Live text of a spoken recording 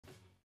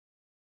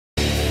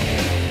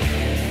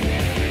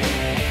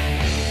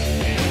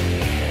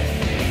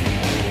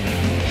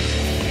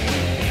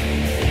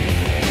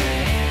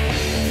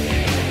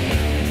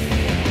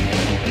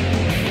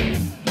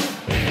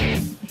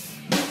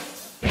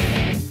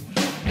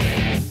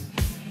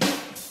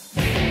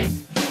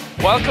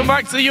Welcome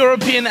back to the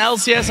European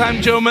LCS.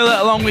 I'm Joe Miller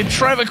along with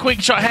Trevor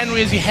Quickshot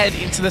Henry as we head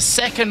into the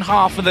second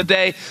half of the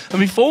day. And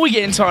before we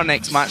get into our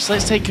next match,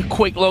 let's take a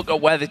quick look at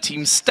where the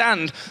teams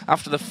stand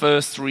after the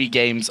first 3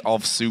 games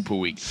of Super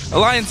Week.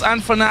 Alliance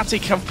and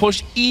Fnatic have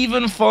pushed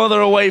even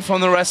further away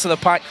from the rest of the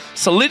pack,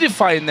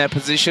 solidifying their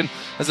position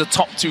as the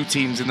top 2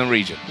 teams in the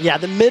region. Yeah,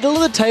 the middle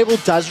of the table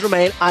does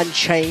remain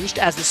unchanged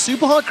as the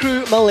Super Hot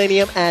Crew,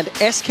 Millennium and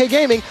SK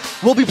Gaming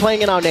will be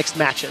playing in our next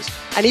matches.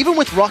 And even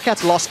with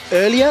Rocat's loss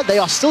earlier, they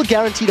are still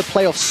guaranteed a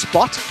playoff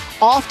spot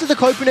after the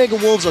Copenhagen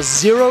Wolves are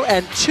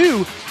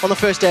 0-2 on the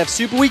first day of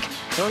Super Week.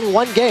 They're only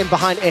 1 game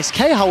behind SK,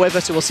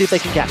 however, so we'll see if they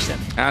can catch them.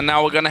 And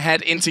now we're going to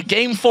head into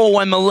Game 4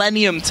 where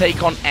Millennium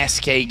take on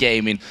SK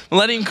Gaming.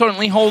 Millennium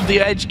currently hold the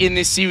edge in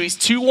this series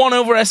 2-1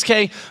 over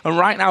SK, and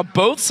right now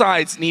both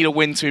sides need a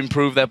win to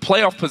improve their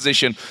playoff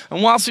position.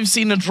 And whilst we've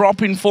seen a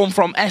drop in form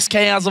from SK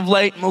as of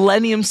late,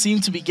 Millennium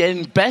seem to be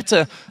getting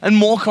better and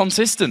more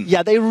consistent.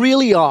 Yeah, they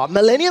really are.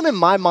 Millennium, in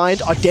my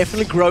mind, are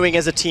definitely growing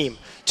as a team.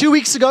 2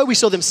 weeks ago, we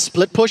saw them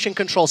split push and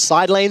control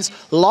side lanes.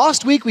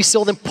 Last week, we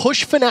saw them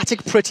push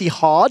Fnatic pretty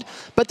hard,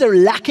 but their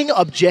lacking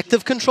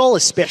objective control,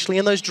 especially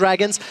in those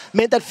dragons,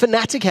 meant that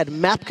Fnatic had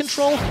map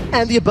control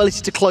and the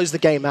ability to close the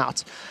game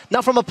out.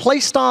 Now, from a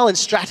playstyle and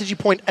strategy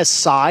point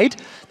aside,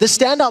 the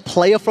standout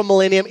player from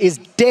Millennium is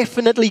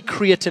definitely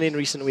Creaton in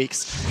recent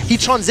weeks. He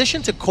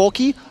transitioned to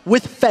Corki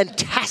with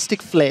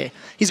fantastic flair.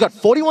 He's got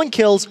 41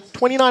 kills,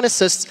 29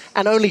 assists,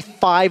 and only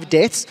 5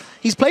 deaths.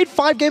 He's played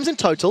 5 games in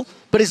total,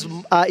 but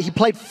he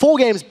played 4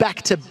 games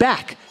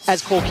back-to-back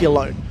as Corki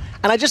alone.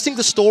 And I just think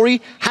the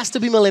story has to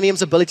be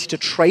Millennium's ability to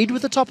trade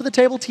with the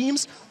top-of-the-table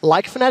teams,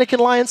 like Fnatic and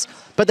Alliance,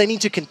 but they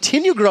need to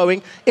continue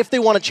growing if they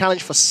want to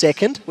challenge for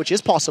second, which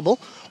is possible,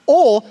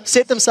 or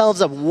set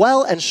themselves up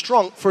well and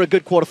strong for a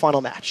good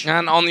quarterfinal match.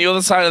 And on the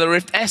other side of the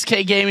rift,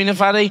 SK Gaming have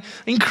had an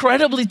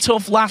incredibly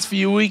tough last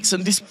few weeks,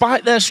 and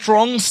despite their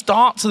strong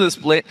start to the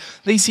split,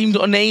 they seemed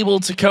unable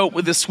to cope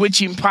with the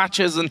switching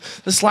patches and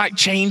the slight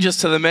changes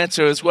to the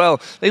meta as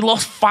well. They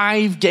lost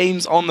 5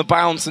 games on the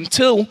bounce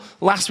until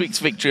last week's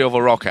victory over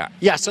Roccat.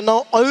 Yeah, so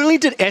not only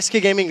did SK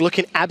Gaming look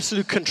in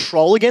absolute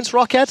control against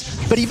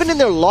Roccat, but even in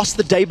their loss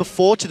the day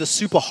before to the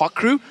Super Hot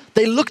Crew,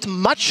 they looked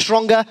much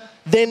stronger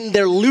than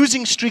their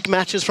losing streak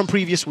matches from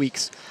previous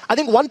weeks. I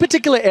think one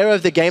particular area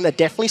of the game that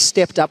definitely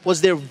stepped up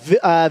was their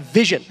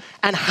vision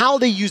and how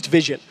they used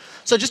vision.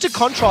 So just to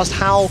contrast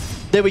how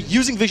they were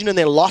using vision in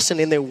their loss and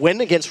in their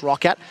win against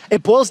Roccat,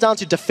 it boils down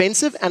to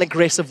defensive and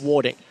aggressive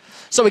warding.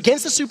 So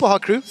against the Super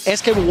Hot Crew,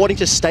 SK were warding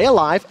to stay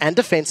alive and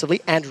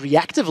defensively and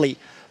reactively.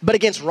 But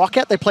against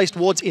Roccat, they placed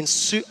wards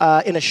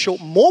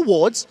more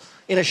wards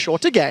in a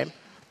shorter game.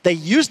 They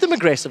used them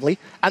aggressively,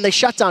 and they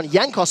shut down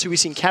Jankos, who we've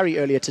seen carry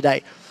earlier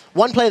today.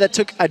 One player that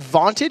took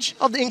advantage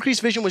of the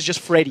increased vision was just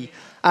Freddy.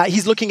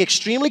 He's looking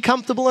extremely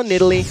comfortable in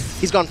Italy.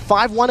 He's gone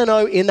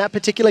 5-1-0 in that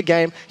particular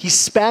game. He's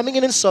spamming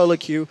it in solo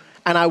queue,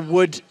 and I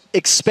would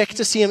expect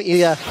to see him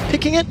either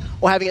picking it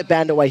or having it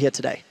banned away here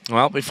today.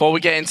 Well, before we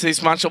get into this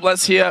matchup,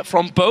 let's hear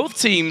from both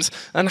teams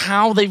and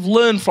how they've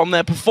learned from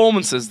their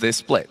performances this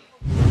split.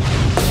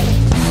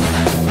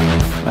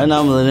 Right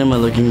now, Millennium are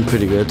looking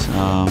pretty good.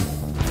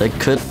 They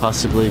could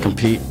possibly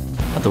compete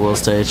at the world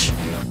stage.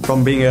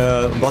 From being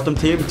a bottom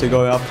team to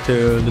going up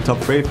to the top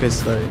 3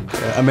 is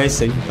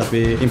amazing that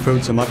we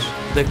improved so much.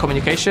 The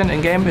communication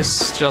in game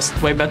is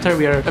just way better.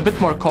 We are a bit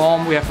more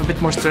calm. We have a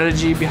bit more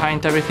strategy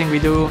behind everything we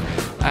do,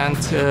 and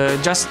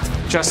just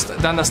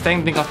the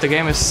understanding of the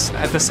game is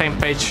at the same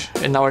page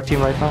in our team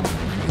right now.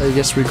 I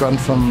guess we've gone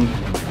from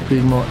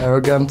being more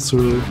arrogant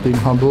to being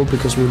humble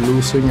because we're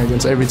losing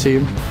against every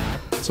team.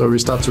 So we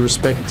start to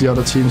respect the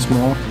other teams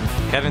more.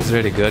 Kevin's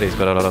really good, he's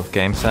got a lot of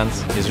game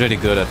sense. He's really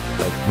good at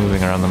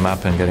moving around the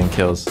map and getting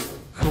kills.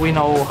 We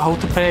know how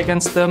to play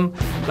against them.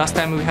 Last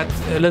time we had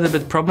a little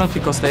bit problems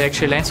because they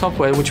actually lane swap,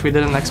 which we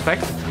didn't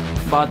expect.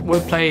 But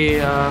we'll play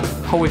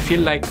how we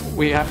feel like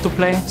we have to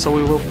play. So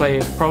we will play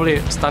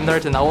probably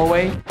standard in our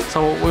way.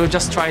 So we'll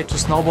just try to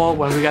snowball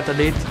when we get the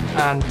lead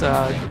and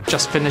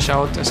just finish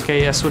out SK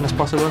as soon as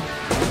possible.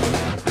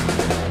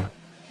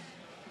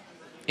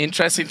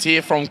 Interesting to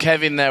hear from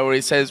Kevin there where he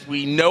says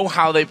we know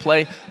how they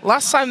play.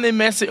 Last time they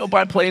messed it up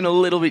by playing a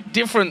little bit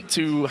different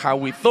to how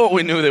we thought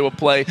we knew they would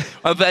play.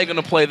 They're going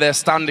to play their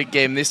standard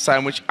game this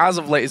time, which as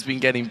of late has been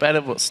getting better,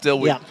 but still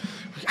we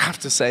have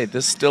to say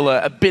there's still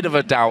a bit of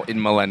a doubt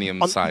in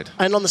Millennium's side.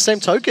 And on the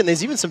same token,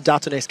 there's even some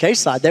doubt on SK's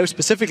side. They were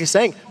specifically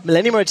saying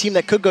Millennium are a team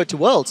that could go to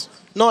Worlds.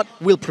 Not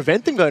we'll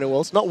prevent them going to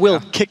Worlds, not we'll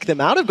kick them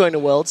out of going to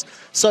Worlds.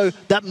 So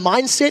that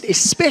mindset,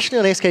 especially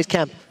on SK's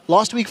camp,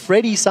 last week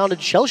Freddy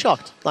sounded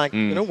shell-shocked. Like,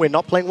 you know, we're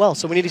not playing well,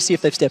 so we need to see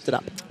if they've stepped it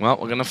up. Well,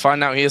 we're going to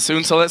find out here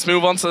soon, so let's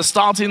move on to the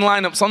starting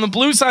lineups. On the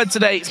blue side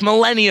today, it's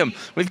Millennium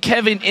with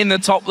Kevin in the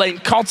top lane,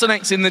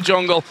 KottenX in the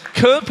jungle,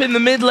 Kerp in the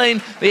mid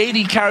lane, the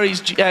AD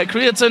carries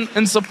Creaton,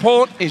 and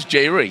support is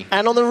Jree.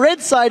 And on the red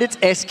side, it's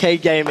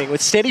SK Gaming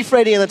with Steady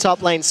Freddy in the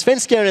top lane,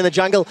 Svenskeren in the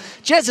jungle,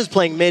 Jesiz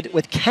playing mid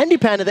with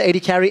CandyPanda the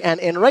AD carry, and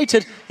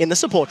nRated in the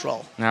support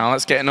role. Now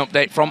let's get an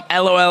update from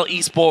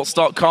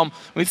LOLesports.com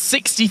with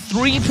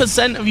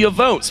 63% of your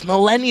votes,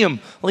 Millennium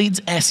leads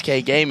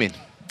SK Gaming.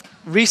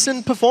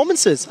 Recent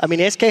performances. I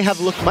mean, SK have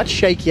looked much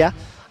shakier.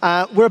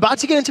 We're about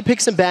to get into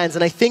picks and bans,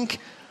 and I think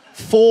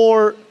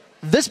for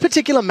this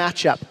particular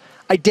matchup,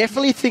 I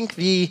definitely think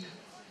the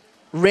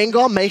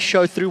Rengar may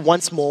show through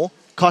once more.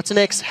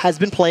 KottenX has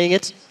been playing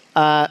it,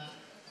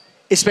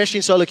 especially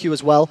in solo queue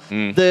as well.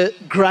 The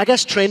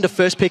Gragas trend of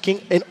first picking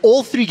in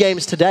all 3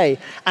 games today,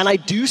 and I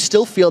do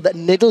still feel that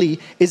Nidalee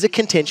is a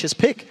contentious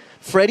pick.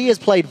 Freddy has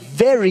played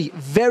very,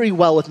 very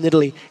well with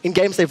Nidalee in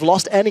games they've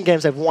lost and in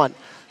games they've won.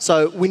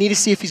 So we need to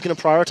see if he's going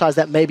to prioritize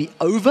that maybe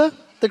over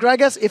the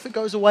Gragas if it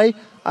goes away.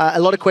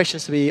 A lot of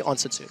questions to be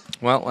answered soon.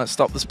 Well, let's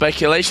stop the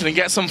speculation and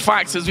get some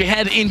facts as we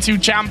head into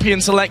Champion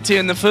Select here.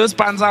 And the first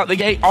ban's out the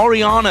gate.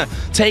 Orianna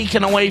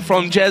taken away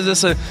from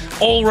Jesiz, an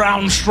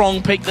all-round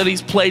strong pick that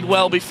he's played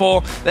well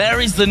before. There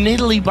is the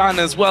Nidalee ban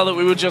as well that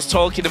we were just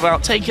talking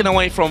about, taken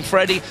away from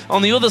Freddy.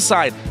 On the other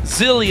side,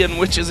 Zilean,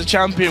 which is a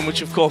champion,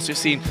 which of course we've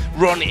seen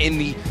run in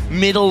the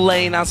middle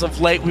lane as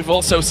of late. We've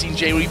also seen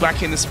Jree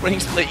back in the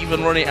spring split,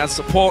 even run it as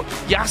support.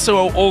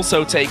 Yasuo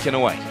also taken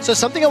away. So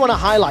something I want to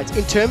highlight,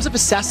 in terms of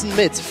assassin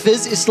mids,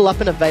 Fizz is still up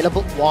and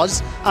available,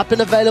 was up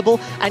and available,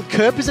 and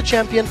Kerp is a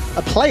champion,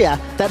 a player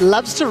that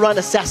loves to run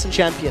assassin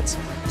champions.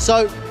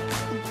 So,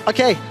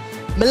 okay,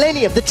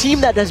 Millennium, the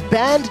team that has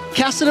banned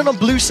Kassadin on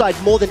blue side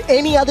more than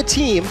any other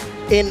team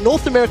in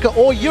North America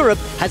or Europe,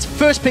 has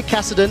first picked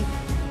Kassadin.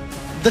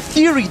 The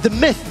theory, the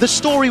myth, the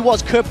story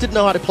was Kerp didn't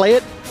know how to play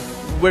it.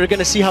 We're going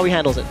to see how he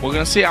handles it. We're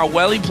going to see how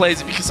well he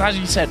plays it because, as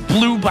you said,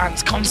 blue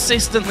bans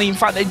consistently. In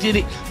fact, they did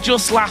it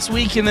just last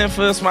week in their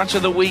first match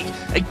of the week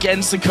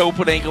against the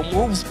Copenhagen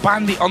Wolves.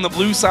 Banned it on the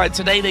blue side.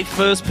 Today, they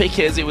first pick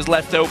it as it was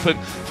left open.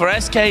 For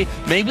SK,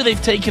 maybe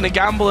they've taken a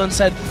gamble and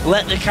said,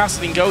 let the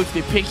Kassadin go. If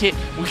they pick it,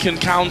 we can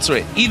counter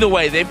it. Either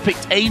way, they've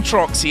picked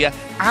Aatrox here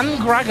and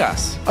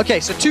Gragas. Okay,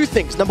 so 2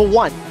 things. Number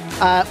 1,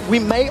 we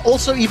may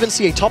also even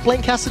see a top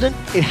lane Kassadin.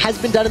 It has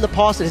been done in the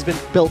past. It has been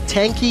built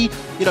tanky,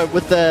 you know,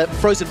 with the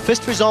Frozen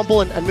Fist, for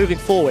example, and moving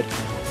forward.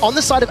 On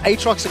the side of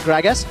Aatrox and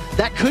Gragas,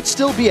 that could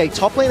still be a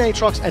top lane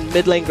Aatrox and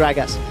mid lane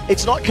Gragas.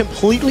 It's not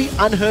completely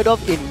unheard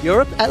of in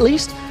Europe, at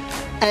least.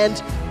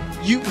 And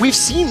we've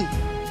seen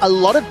a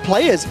lot of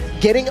players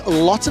getting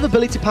lots of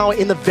ability power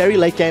in the very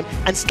late game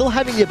and still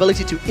having the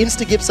ability to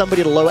insta-give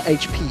somebody at a lower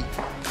HP.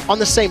 On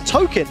the same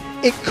token,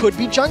 it could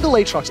be jungle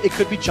Aatrox, it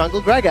could be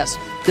jungle Gragas.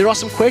 There are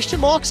some question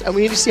marks, and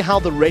we need to see how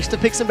the rest of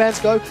picks and bans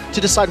go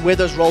to decide where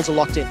those roles are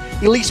locked in.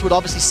 Elise would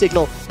obviously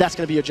signal that's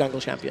going to be your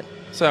jungle champion.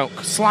 So,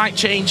 slight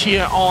change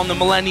here on the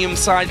Millennium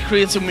side.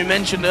 Creaton, we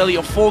mentioned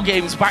earlier, 4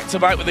 games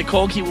back-to-back with the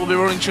Corki. Will be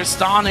running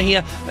Tristana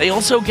here. They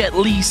also get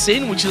Lee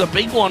Sin, which is a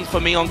big one for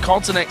me on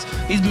KottenX.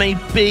 He's made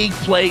big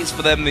plays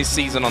for them this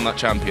season on that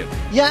champion.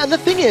 Yeah, and the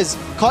thing is,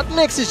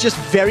 KottenX is just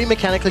very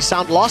mechanically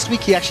sound. Last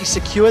week, he actually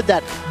secured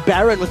that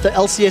Baron with the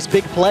LCS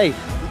big play.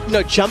 You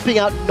know, jumping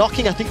out,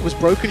 knocking, I think it was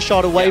Broken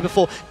Shot away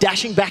before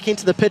dashing back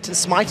into the pit and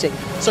smiting.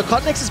 So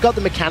KottenX has got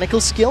the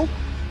mechanical skill.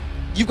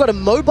 You've got a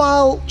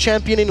mobile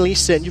champion in Lee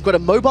Sin. You've got a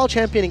mobile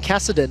champion in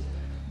Kassadin.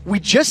 We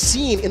just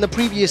seen in the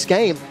previous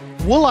game,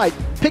 Woolite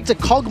picked a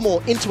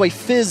Kog'Maw into a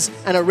Fizz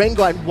and a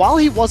Rengar, and while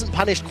he wasn't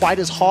punished quite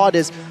as hard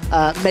as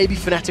maybe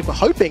Fnatic were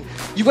hoping,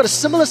 you've got a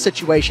similar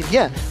situation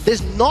here.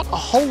 There's not a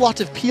whole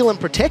lot of peel and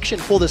protection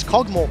for this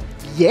Kog'Maw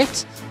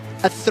yet.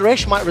 A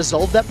Thresh might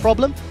resolve that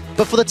problem,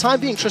 but for the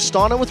time being,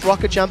 Tristana with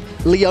Rocket Jump,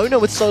 Leona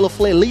with Solar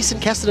Flare, Lee Sin,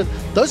 Kassadin,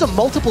 those are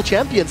multiple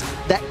champions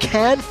that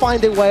can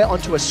find their way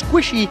onto a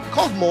squishy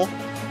Kog'Maw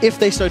if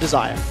they so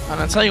desire.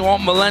 And I tell you what,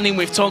 Millennium,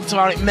 we've talked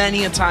about it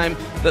many a time,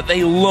 that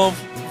they love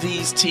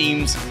these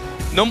teams.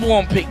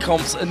 #1 pick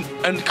comps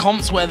and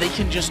comps where they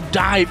can just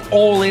dive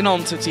all in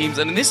onto teams.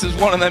 And this is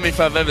one of them if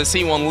I've ever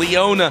seen one.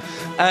 Leona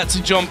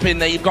to jump in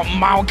there. You've got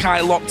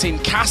Maokai locked in.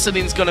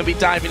 Kassadin's going to be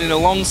diving in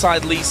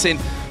alongside Lee Sin.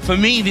 For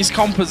me, this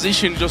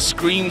composition just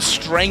screams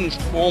strength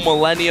for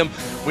Millennium.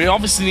 We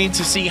obviously need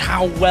to see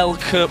how well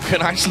Kerp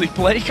can actually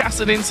play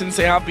Kassadin since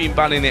they have been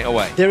banning it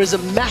away. There is a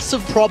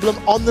massive problem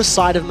on the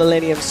side of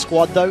Millennium's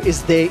squad, though,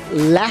 is their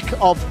lack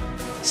of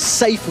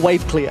safe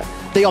wave clear.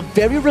 They are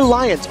very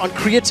reliant on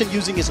Creaton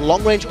using his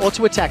long-range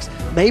auto-attacks,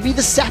 maybe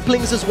the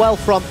saplings as well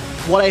from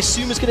what I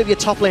assume is going to be a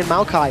top-lane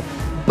Maokai.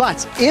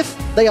 But if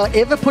they are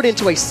ever put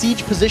into a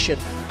siege position,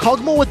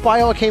 Kog'Maw with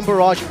Bio-Arcane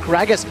Barrage and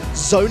Gragas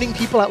zoning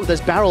people out with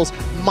those barrels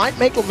might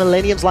make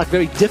Millennium's life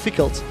very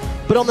difficult.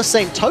 But on the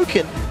same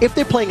token, if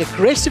they're playing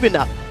aggressive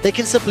enough, they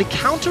can simply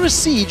counter a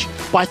siege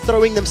by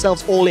throwing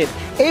themselves all in.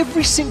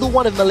 Every single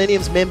one of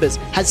Millennium's members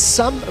has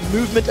some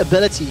movement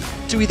ability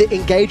to either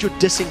engage or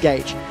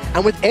disengage.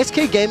 And with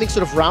SK Gaming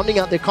sort of rounding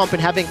out their comp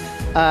and having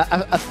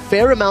a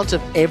fair amount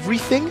of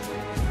everything,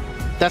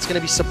 that's going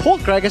to be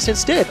support Gragas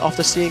instead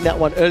after seeing that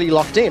one early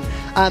locked in.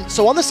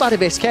 So on the side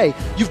of SK,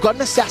 you've got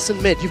an assassin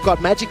mid, you've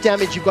got magic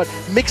damage, you've got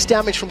mixed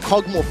damage from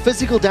Kog'Maw,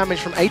 physical damage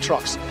from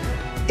Aatrox.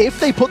 If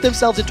they put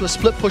themselves into a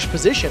split push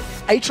position,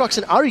 Aatrox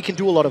and Ahri can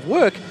do a lot of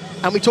work,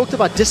 and we talked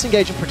about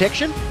disengage and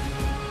protection.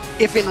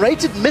 If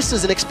nRated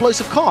misses an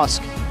explosive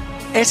cask,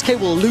 SK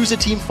will lose a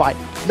team fight.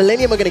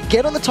 Millennium are going to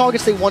get on the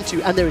targets they want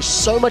to, and there is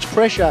so much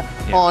pressure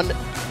on,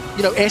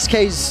 you know,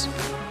 SK's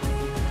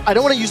I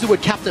don't want to use the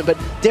word captain, but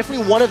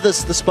definitely one of the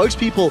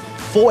spokespeople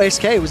for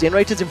SK was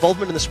nRated's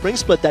involvement in the spring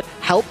split that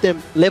helped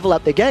them level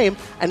up their game,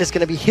 and it's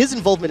going to be his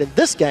involvement in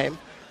this game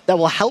that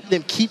will help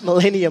them keep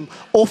Millennium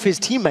off his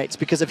teammates,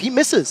 because if he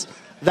misses,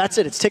 that's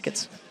it, it's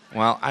tickets.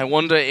 Well, I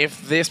wonder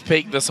if this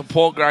pick, the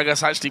support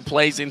Gragas, actually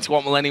plays into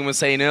what Millennium was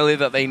saying earlier,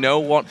 that they know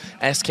what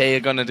SK are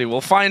going to do. We'll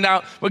find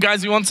out. But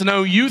guys, we want to know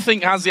who you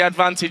think has the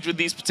advantage with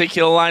these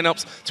particular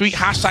lineups. Tweet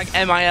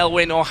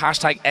 #MILWin or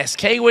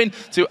 #SKWin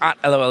to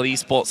 @LOL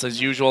Esports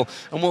as usual.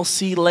 And we'll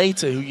see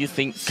later who you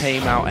think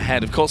came out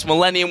ahead. Of course,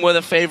 Millennium were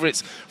the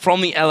favorites from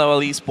the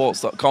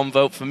LOLesports.com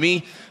vote. For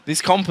me, this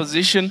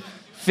composition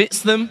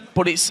fits them,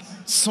 but it's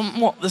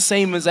somewhat the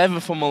same as ever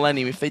for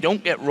Millennium. If they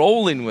don't get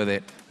rolling with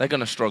it, they're going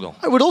to struggle.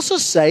 I would also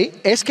say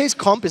SK's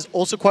comp is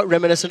also quite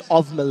reminiscent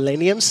of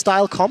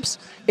Millennium-style comps.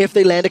 If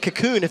they land a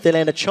Cocoon, if they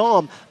land a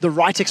Charm, the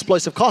right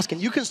explosive cask, and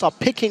you can start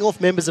picking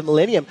off members of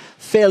Millennium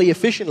fairly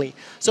efficiently.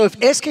 So if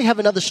SK have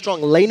another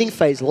strong laning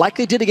phase, like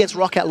they did against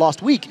Roccat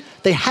last week,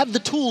 they have the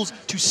tools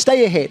to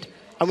stay ahead.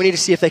 And we need to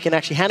see if they can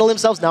actually handle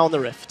themselves now on the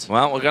Rift.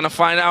 Well, we're going to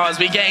find out as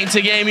we get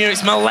into game here.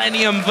 It's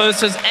Millennium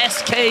versus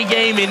SK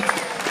Gaming.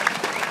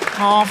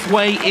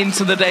 Halfway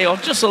into the day, or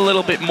just a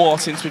little bit more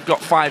since we've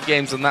got 5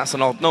 games, and that's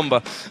an odd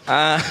number.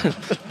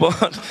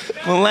 But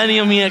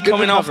Millennium here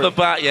coming off the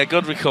bat. Yeah,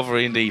 good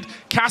recovery indeed.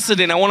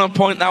 Kassadin, I want to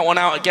point that one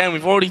out again.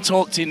 We've already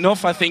talked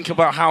enough, I think,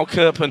 about how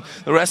Kerp and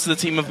the rest of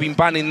the team have been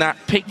banning that.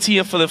 Picked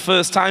here for the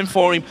first time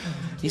for him.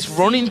 He's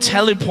running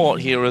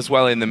teleport here as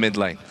well in the mid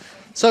lane.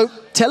 So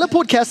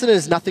teleport Kassadin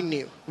is nothing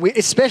new,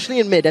 especially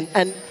in mid.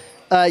 And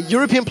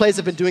European players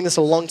have been doing this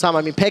a long time.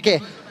 I mean,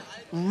 Peke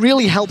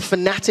really helped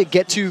Fnatic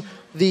get to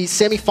the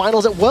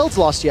semi-finals at Worlds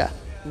last year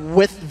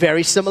with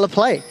very similar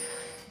play.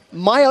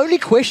 My only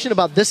question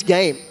about this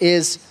game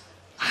is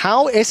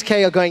how SK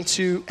are going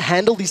to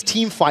handle these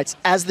team fights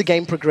as the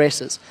game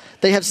progresses.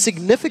 They have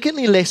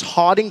significantly less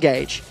hard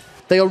engage.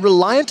 They are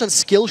reliant on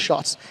skill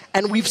shots,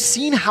 and we've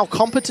seen how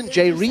competent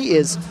Jree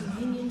is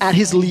at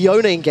his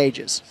Leona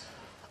engages.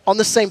 On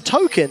the same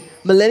token,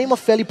 Millennium are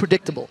fairly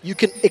predictable. You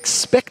can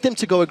expect them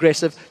to go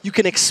aggressive. You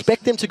can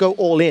expect them to go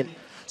all in.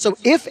 So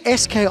if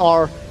SK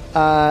are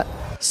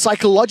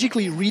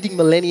psychologically reading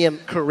Millennium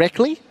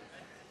correctly,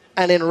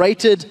 and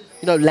nRated,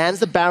 lands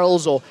the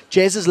barrels, or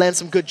Jesiz lands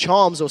some good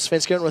charms, or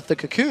Svenskeren with the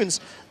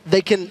cocoons,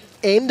 they can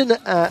end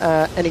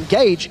and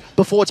engage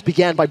before it's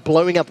began by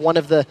blowing up one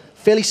of the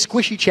fairly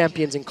squishy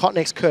champions in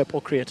KottenX, Kerp,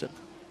 or Creaton.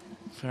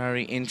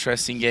 Very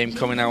interesting game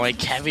coming our way.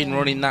 Kevin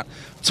running that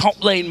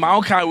top lane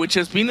Maokai, which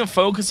has been the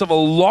focus of a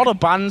lot of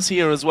bans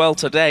here as well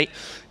today.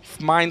 If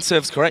mine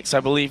serves correct, I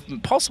believe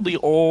possibly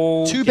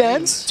all... 2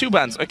 bans? 2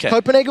 bans, okay.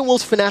 Copenhagen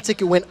Wolves Fnatic,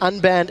 who went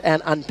unbanned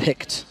and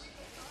unpicked.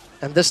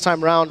 And this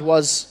time round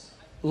was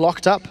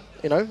locked up,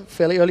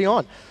 fairly early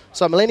on.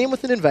 So Millennium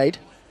with an invade.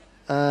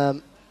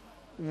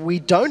 We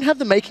don't have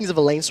the makings of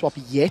a lane swap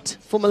yet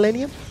for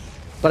Millennium.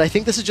 But I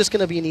think this is just going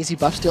to be an easy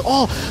buff still.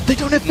 Oh, they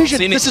don't have vision.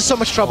 This is so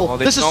much trouble. Oh,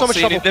 this is so much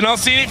trouble. They're not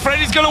seeing it.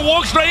 Freddy's going to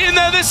walk straight in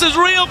there. This is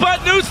real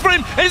bad news for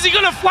him. Is he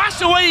going to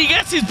flash away? He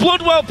gets his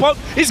blood well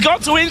popped. He's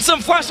got to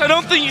instant flash. I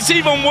don't think it's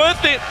even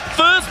worth it.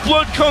 First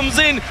blood comes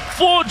in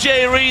for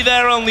Jree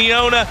there on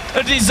Leona.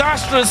 A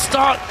disastrous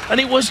start.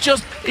 And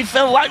it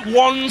felt like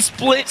one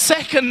split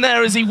second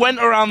there as he went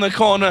around the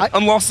corner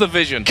and lost the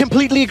vision.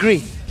 Completely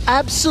agree.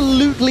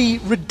 Absolutely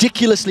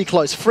ridiculously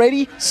close.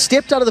 Freddy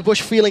stepped out of the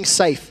bush feeling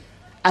safe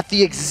at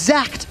the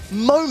exact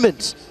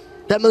moment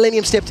that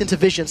Millennium stepped into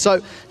vision.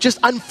 So just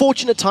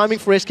unfortunate timing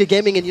for SK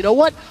Gaming, and you know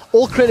what?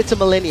 All credit to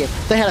Millennium.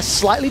 They had a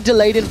slightly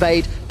delayed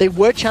invade. They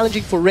were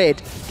challenging for red.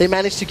 They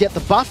managed to get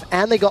the buff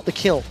and they got the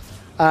kill,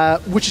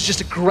 which is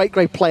just a great,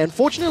 great play.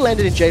 Unfortunately, it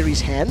landed in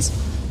Jree's hands,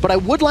 but I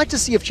would like to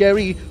see if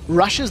Jree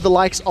rushes the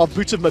likes of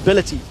Boots of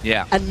Mobility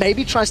and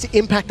maybe tries to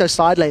impact those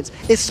side lanes,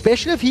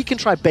 especially if he can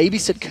try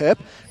babysit Kerp.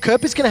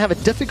 Kerp is going to have a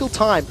difficult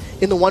time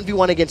in the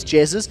 1v1 against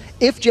Jesiz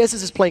if Jesiz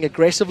is playing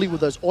aggressively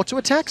with those auto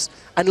attacks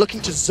and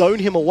looking to zone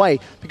him away,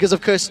 because of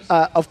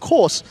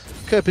course,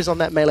 Kerp is on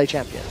that melee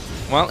champion.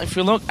 Well, if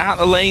we look at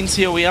the lanes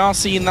here, we are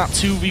seeing that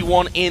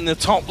 2v1 in the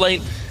top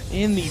lane.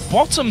 In the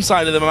bottom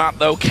side of the map,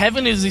 though,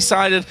 Kevin has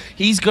decided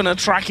he's going to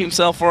track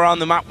himself around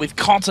the map with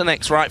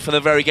KottenX right for the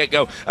very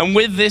get-go. And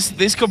with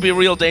this could be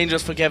real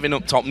dangerous for Kevin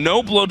up top.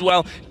 No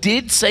Bloodwell,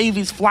 did save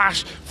his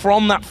flash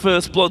from that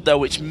first blood, though,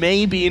 which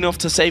may be enough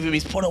to save him.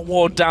 He's put a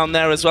ward down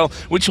there as well,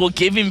 which will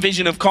give him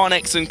vision of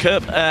KottenX and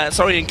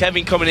and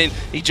Kevin coming in.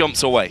 He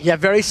jumps away. Yeah,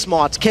 very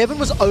smart. Kevin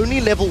was only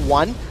level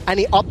 1, and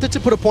he opted to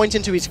put a point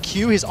into his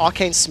Q, his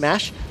Arcane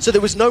Smash, so there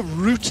was no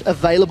route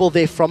available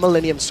there from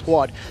Millennium's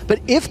squad.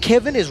 But if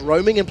Kevin is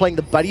roaming and playing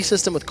the buddy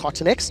system with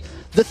KottenX,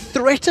 the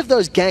threat of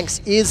those ganks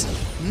is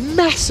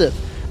massive.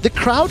 The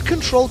crowd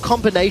control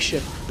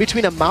combination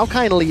between a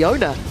Maokai and a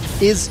Leona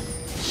is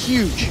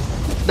huge.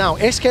 Now,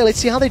 SK, let's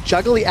see how they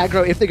juggle the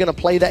aggro if they're going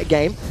to play that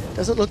game.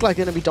 Doesn't look like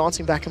they're going to be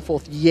dancing back and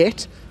forth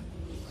yet.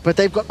 But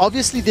they've got,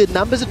 obviously, the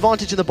numbers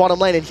advantage in the bottom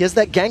lane, and here's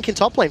that gank in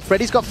top lane.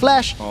 Freddy's got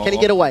flash. Can he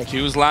get away?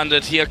 Q's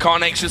landed here.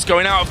 KottenX just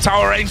going out of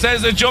tower range.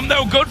 There's a jump,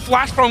 though. Good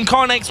flash from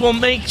KottenX will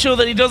make sure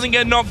that he doesn't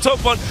get knocked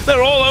up, but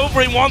they're all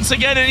over him once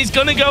again, and he's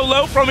going to go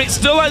low from it.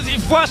 Still as he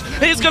flashed,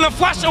 he's going to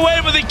flash away,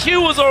 but the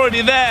Q was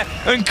already there,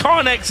 and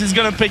KottenX is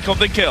going to pick up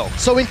the kill.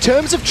 So in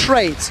terms of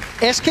trades,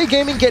 SK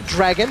Gaming get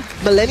Dragon,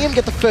 Millennium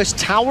get the first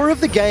tower of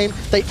the game.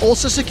 They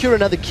also secure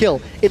another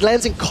kill. It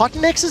lands in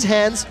KottenX's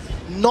hands,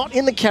 not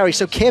in the carry.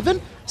 So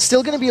Kevin,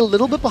 still going to be a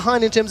little bit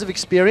behind in terms of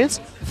experience.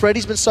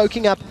 Freddy's been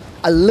soaking up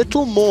a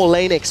little more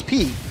lane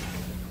XP.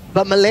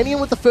 But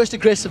Millennium with the first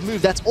aggressive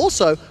move, that's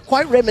also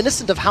quite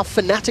reminiscent of how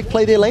Fnatic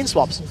play their lane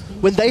swaps.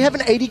 When they have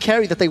an AD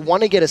carry that they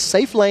want to get a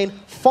safe lane,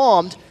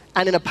 farmed,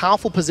 and in a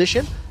powerful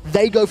position,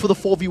 they go for the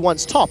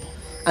 4v1s top.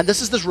 And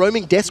this is this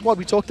roaming death squad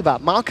we talked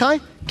about.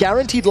 Maokai,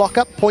 guaranteed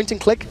lockup, point and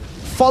click.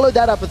 Follow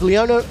that up with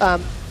Leona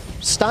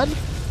stun,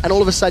 and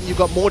all of a sudden you've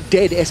got more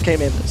dead SK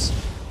members.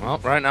 Well,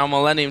 right now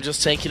Millennium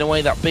just taking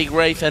away that big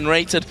Wraith.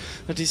 nRated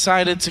have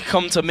decided to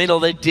come to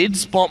middle. They did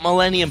spot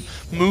Millennium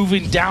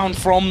moving down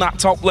from that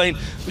top lane.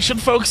 We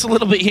should focus a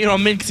little bit here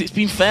on mid because it's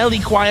been fairly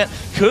quiet.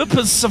 Kerp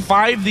has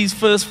survived these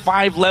first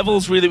 5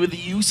 levels really with the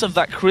use of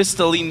that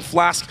crystalline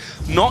flask.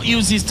 Not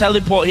use his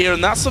teleport here,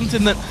 and that's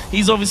something that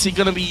he's obviously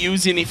going to be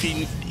using if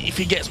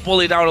he gets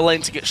bullied out of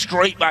lane to get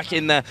straight back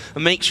in there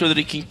and make sure that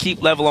he can keep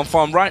level on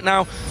farm. Right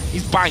now,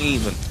 he's bang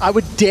even. I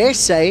would dare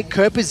say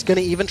Kerp is going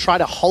to even try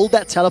to hold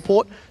that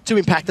teleport to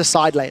impact the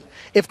side lane.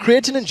 If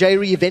Creaton and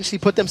Jree eventually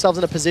put themselves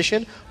in a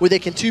position where they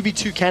can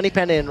 2v2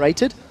 CandyPanda and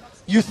nRated,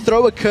 you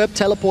throw a Kerp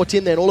teleport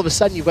in there and all of a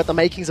sudden you've got the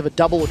makings of a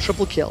double or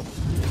triple kill.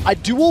 I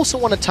do also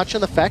want to touch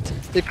on the fact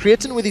that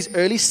Creaton with his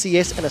early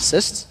CS and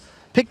assists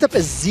picked up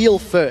a Zeal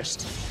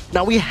first.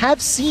 Now we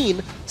have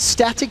seen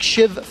static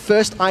Shiv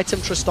first item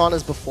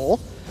Tristanas before,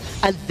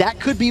 and that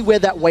could be where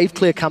that wave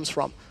clear comes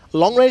from.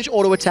 Long range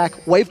auto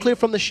attack, wave clear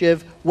from the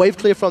Shiv, wave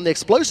clear from the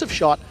explosive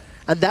shot,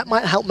 and that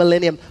might help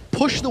Millennium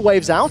push the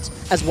waves out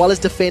as well as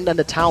defend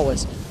under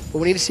towers. But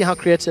we need to see how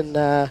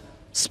Creaton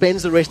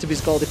spends the rest of his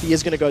gold if he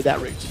is going to go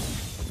that route.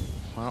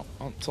 Well,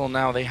 until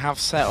now, they have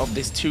set up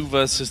this 2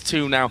 versus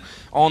 2 now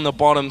on the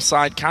bottom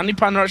side.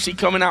 CandyPanda are actually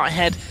coming out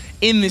ahead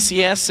in the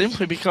CS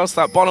simply because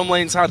that bottom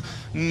lane's had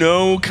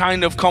no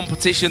kind of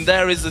competition.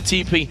 There is the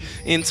TP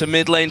into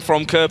mid lane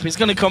from Kerp. He's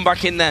going to come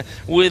back in there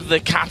with the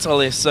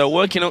Catalyst. So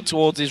working up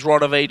towards his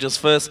Rod of Ages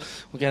first.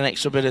 We'll get an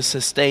extra bit of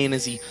sustain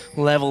as he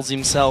levels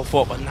himself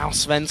up. And now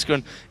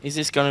Svenskeren, is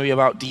this going to be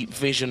about deep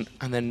vision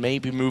and then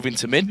maybe moving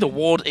to mid? The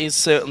ward is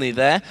certainly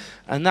there.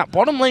 And that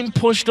bottom lane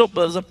pushed up,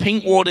 but there's a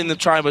pink ward in the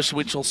Tribush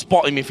which will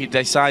spot him if he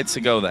decides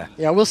to go there.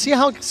 Yeah, we'll see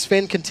how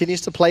Sven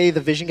continues to play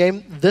the vision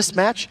game this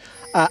match.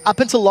 Up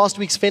until last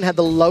week, Sven had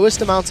the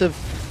lowest amount of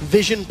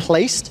vision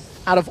placed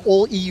out of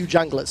all EU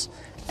junglers.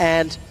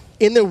 And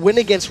in their win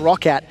against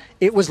Roccat,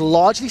 it was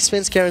largely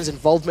Svenskeren's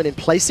involvement in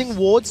placing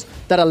wards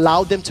that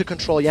allowed them to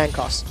control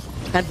Jankos.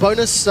 And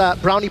bonus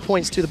brownie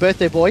points to the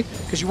birthday boy,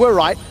 because you were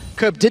right,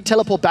 Kerp did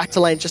teleport back to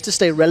lane just to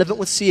stay relevant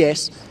with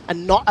CS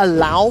and not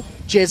allow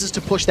Jesiz to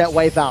push that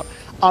wave out.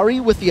 Ari,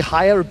 with the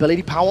higher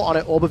ability power on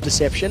an Orb of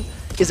Deception,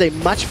 is a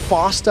much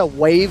faster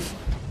wave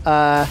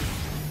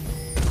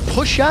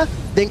pusher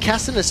than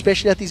Cassidy,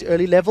 especially at these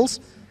early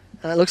levels.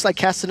 And it looks like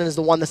Cassidy is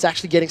the one that's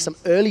actually getting some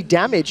early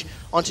damage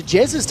onto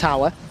Jez's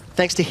tower,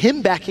 thanks to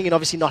him backing and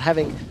obviously not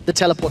having the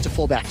teleport to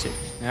fall back to.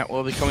 Yeah,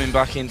 we'll be coming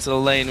back into the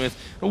lane with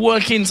the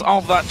workings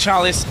of that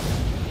Chalice.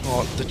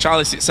 Or the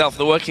Chalice itself,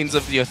 the workings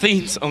of the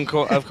Athenes,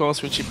 of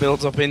course, which it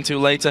builds up into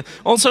later.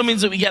 Also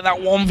means that we get that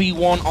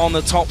 1v1 on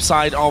the top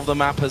side of the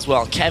map as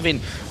well.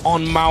 Kevin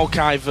on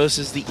Maokai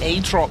versus the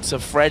Aatrox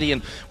of Freddy,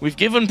 and we've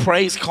given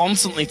praise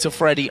constantly to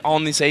Freddy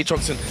on this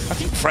Aatrox, and I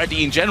think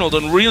Freddy in general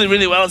done really,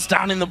 really well. It's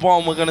down in the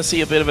bottom. We're going to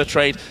see a bit of a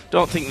trade.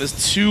 Don't think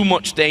there's too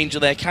much danger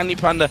there.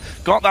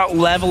 CandyPanda got that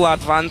level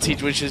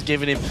advantage, which has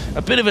given him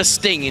a bit of a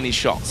sting in his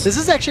shots. This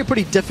is actually a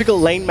pretty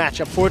difficult lane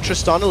matchup for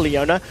Tristana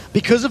Leona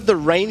because of the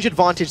range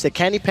advantage that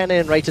CandyPanda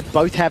and nRated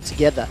both have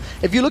together.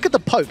 If you look at the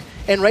poke,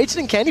 nRated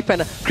and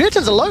CandyPanda,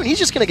 Creaton's alone, he's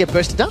just going to get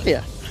bursted down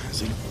here.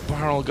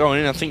 Barrel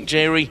going in. I think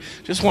Jree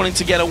just wanting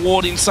to get a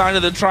ward inside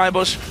of the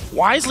Tribush.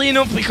 Wisely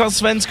enough, because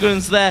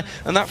Svenskeren's there,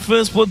 and that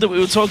first blood that we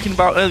were talking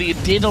about earlier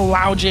did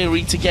allow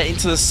Jree to get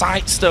into the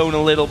sight stone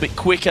a little bit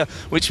quicker,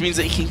 which means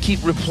that he can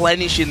keep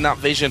replenishing that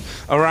vision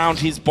around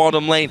his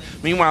bottom lane.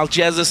 Meanwhile,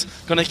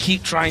 Jesiz going to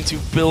keep trying to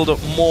build up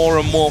more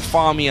and more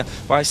farm here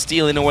by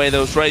stealing away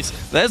those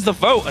wraiths. There's the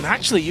vote, and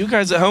actually you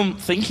guys at home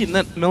thinking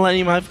that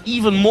Millennium have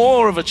even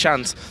more of a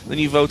chance than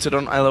you voted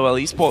on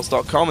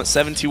LOLesports.com at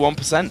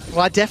 71%.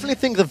 Well, I definitely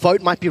think the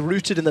vote might be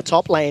rooted in the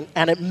top lane,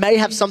 and it may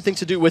have something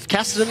to do with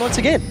Cassidy once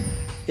again.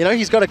 You know,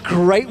 he's got a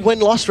great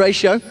win-loss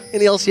ratio in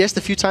the LCS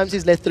the few times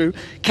he's led through.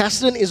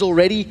 Cassidy is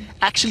already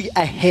actually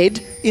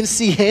ahead in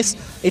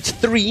CS. It's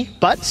 3,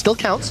 but still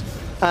counts,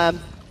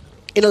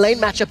 in a lane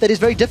matchup that is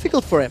very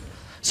difficult for him.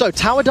 So,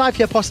 tower dive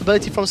here,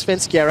 possibility from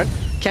Svenskeren.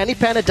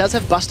 CandyPanda does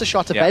have Buster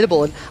Shot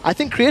available, and I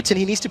think Creaton,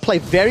 he needs to play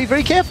very,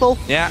 very careful.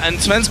 Yeah, and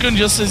Svenskeren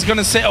just is going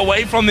to sit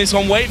away from this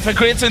one, wait for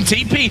Creaton.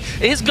 TP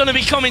is going to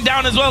be coming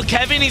down as well.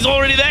 Kevin, he's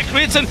already there.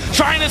 Creaton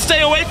trying to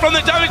stay away from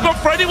the damage, but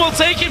Freddy will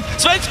take him.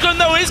 Svenskeren,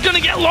 though, is going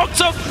to get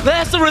locked up.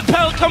 There's the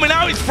repel coming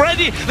out. It's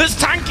Freddy that's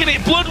tanking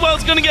it.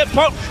 Bloodwell's going to get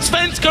popped.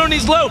 Svenskeren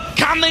is low.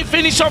 Can they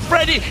finish off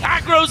Freddy?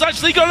 Aggro's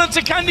actually gone into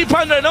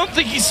CandyPanda. I don't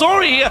think he saw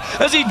it here,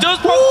 as he does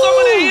pop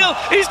someone a heal.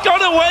 He's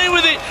got away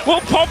with it.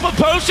 Will pop a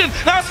potion.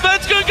 Now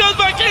Svenskeren goes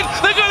back in.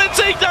 They're going to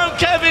take down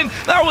Kevin.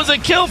 That was a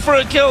kill for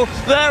a kill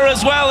there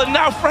as well. And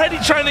now Freddy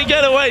trying to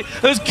get away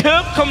as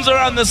Kerp comes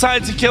around the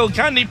side to kill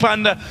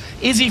CandyPanda.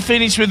 Is he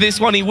finished with this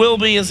one? He will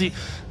be, as he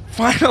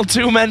final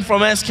 2 men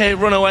from SK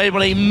run away,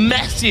 but a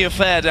messy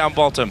affair down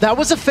bottom. That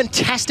was a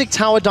fantastic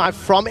tower dive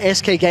from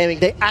SK Gaming.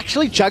 They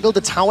actually juggled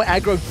the tower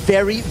aggro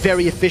very,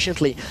 very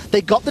efficiently.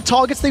 They got the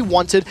targets they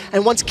wanted,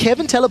 and once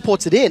Kevin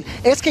teleported in,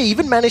 SK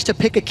even managed to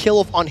pick a kill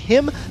off on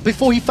him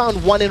before he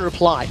found one in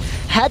reply.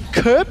 Had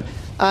Kerp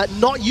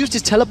not used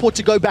his teleport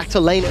to go back to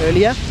lane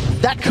earlier,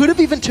 that could have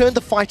even turned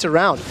the fight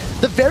around.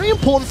 The very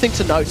important thing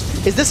to note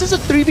is this is a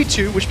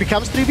 3v2, which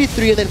becomes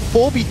 3v3 and then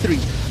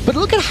 4v3. But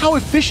look at how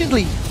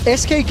efficiently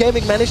SK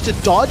Gaming managed to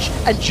dodge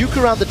and juke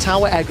around the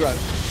tower aggro.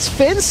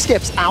 Sven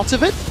steps out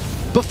of it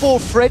before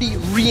Freddy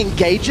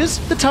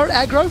re-engages the turret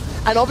aggro,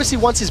 and obviously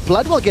once his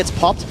Bloodwell gets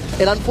popped,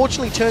 it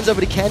unfortunately turns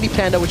over to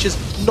CandyPanda, which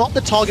is not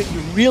the target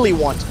you really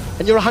want.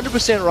 And you're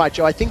 100% right,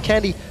 Joe. I think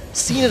Candy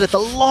seen it at the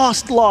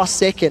last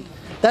second.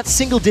 That's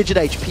single-digit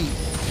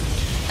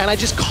HP. And I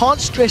just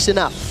can't stress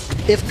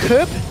enough, if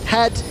Kerp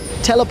had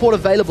teleport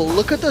available,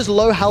 look at those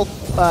low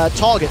health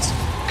targets.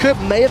 Kerp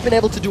may have been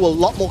able to do a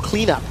lot more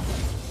cleanup.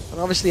 And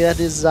obviously that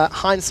is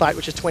hindsight,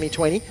 which is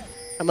 2020.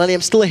 And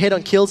Millennium still ahead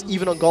on kills,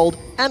 even on gold,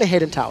 and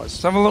ahead in towers.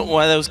 Let's have a look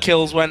where those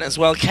kills went as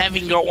well.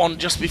 Kevin got one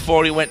just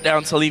before he went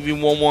down to leave him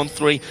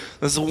 1-1-3.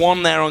 There's the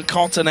one there on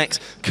KottenX.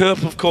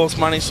 Kerp, of course,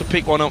 managed to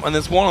pick one up, and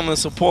there's one on the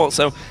support.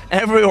 So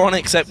everyone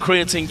except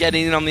Creaton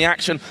getting in on the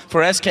action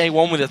for SK,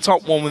 one with the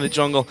top, one with the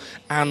jungle,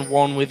 and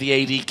one with the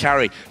AD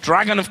carry.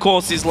 Dragon, of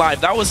course, is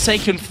live. That was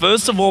taken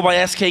first of all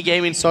by SK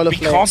Gaming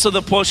because of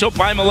the push up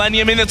by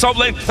Millennium in the top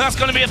lane. That's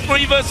going to be a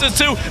 3 versus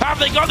 2. Have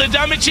they got the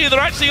damage here? They're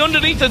actually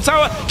underneath the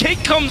tower.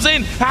 Kick comes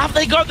in. Have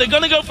they got? They're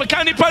going to go for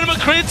CandyPanda,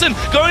 but Creaton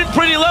going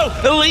pretty low.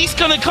 Elise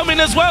going to come in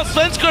as well.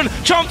 Svenskeren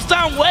chomps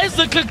down. Where's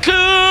the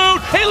cocoon?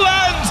 He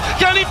lands.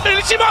 Can he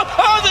finish him up?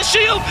 Oh, the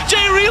shield.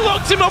 Jree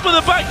locked him up in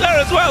the back there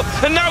as well.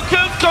 And now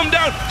Kerp come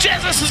down.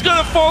 Jesiz is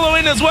going to follow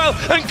in as well.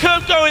 And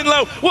Kerp going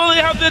low. Will he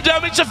have the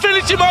damage to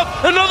finish him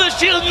off? Another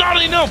shield, not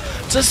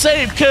enough to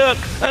save Kerp.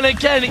 And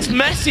again, it's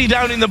messy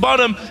down in the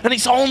bottom, and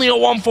it's only a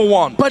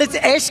 1-for-1. But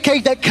it's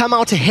SK that come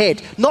out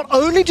ahead. Not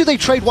only do they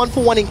trade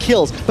 1-for-1 in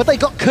kills, but they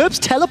got Kerp's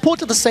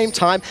teleport at the same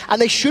time,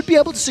 and they should be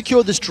able to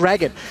secure this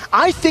dragon.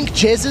 I think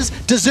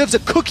Jesiz deserves a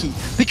cookie,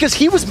 because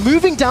he was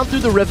moving down through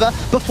the river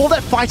before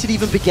that fight had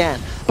even began.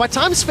 By the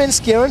time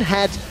Svenskeren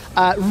had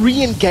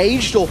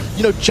re-engaged or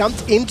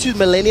jumped into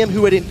Millennium,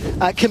 who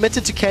had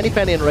committed to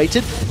CandyPanda and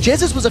nRated,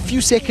 Jesiz was a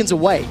few seconds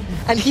away,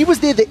 and he was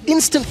there the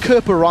instant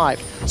Kerp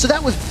arrived. So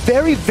that was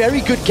very, very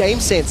good game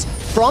sense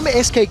from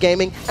SK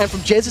Gaming and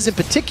from Jesiz in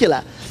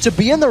particular to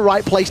be in the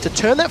right place to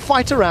turn that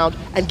fight around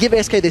and give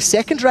SK their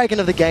second dragon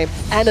of the game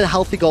and a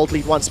healthy gold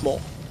lead once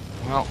more.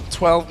 Well,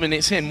 12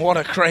 minutes in, what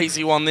a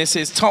crazy one this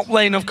is. Top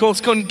lane, of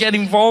course, couldn't get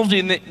involved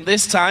in it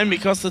this time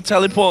because the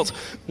teleports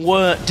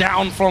were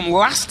down from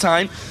last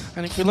time.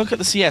 And if we look at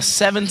the CS,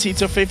 70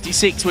 to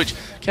 56, which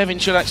Kevin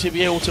should actually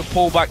be able to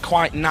pull back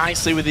quite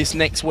nicely with this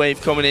next wave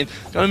coming in.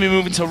 Going to be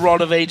moving to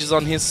Rod of Ages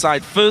on his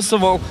side. First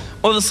of all,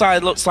 other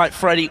side looks like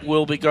Freddy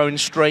will be going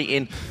straight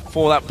in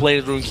for that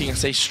Bladed Rune King. I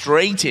say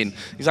straight in.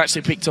 He's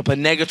actually picked up a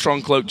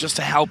Negatron cloak just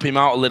to help him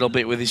out a little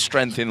bit with his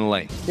strength in the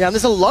lane. Yeah, and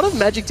there's a lot of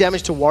magic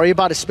damage to worry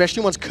about,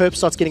 especially once Kerp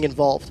starts getting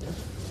involved.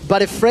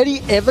 But if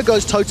Freddy ever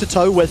goes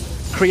toe-to-toe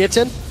with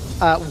Creaton,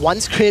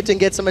 once Creaton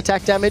gets some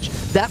attack damage,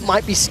 that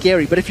might be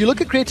scary. But if you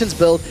look at Creaton's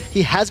build,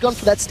 he has gone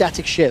for that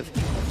static shiv.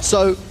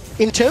 So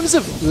in terms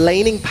of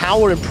laning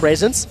power and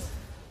presence,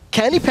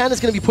 CandyPanda is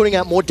going to be putting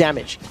out more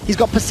damage. He's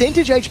got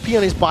percentage HP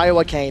on his Bio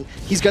Arcane.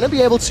 He's going to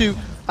be able to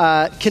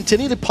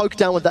continue to poke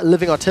down with that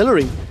Living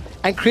Artillery.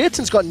 And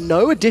Creaton's got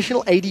no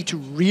additional AD to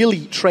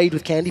really trade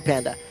with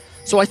CandyPanda.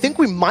 So I think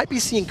we might be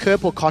seeing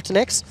Kerp or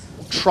KottenX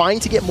trying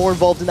to get more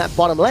involved in that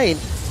bottom lane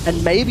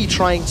and maybe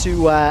trying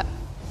to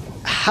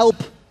help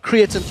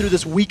Creaton through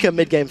this weaker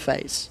mid-game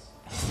phase.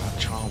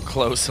 Charm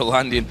close to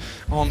landing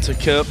onto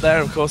Kerp there.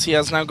 Of course, he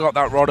has now got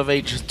that Rod of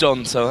Ages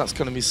done, so that's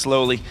going to be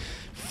slowly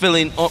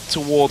filling up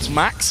towards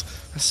max.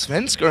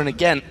 Svenskeren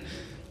again.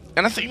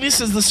 And I think this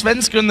is the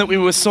Svenskeren that we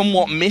were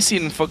somewhat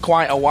missing for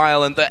quite a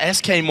while, and that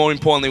SK, more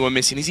importantly, were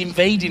missing. He's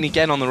invading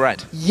again on the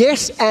red.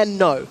 Yes and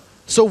no.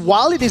 So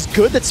while it is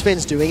good that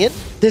Sven's doing it,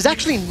 there's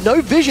actually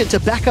no vision to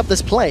back up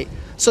this play.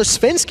 So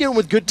Svenskeren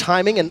with good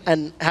timing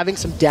and having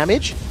some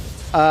damage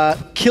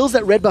kills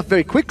that red buff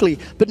very quickly,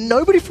 but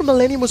nobody from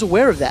Millennium was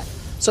aware of that.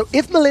 So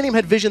if Millennium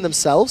had vision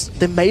themselves,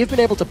 they may have been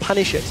able to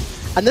punish it.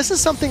 And this is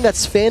something that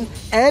Sven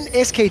and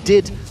SK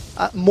did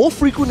more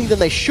frequently than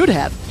they should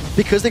have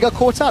because they got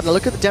caught out. Now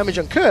look at the damage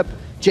on Kerp.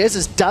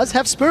 Jesiz does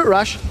have Spirit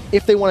Rush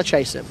if they want to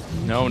chase him.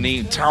 No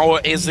need.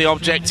 Tower is the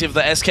objective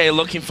that SK are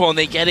looking for, and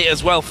they get it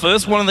as well.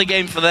 First one of the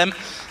game for them,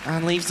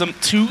 and leaves them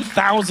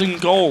 2,000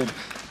 gold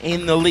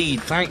in the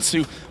lead, thanks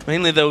to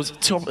mainly those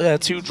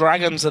two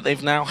dragons that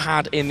they've now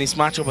had in this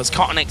matchup. As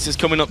KottenX is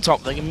coming up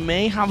top, they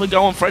may have a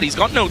go on Freddy. He's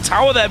got no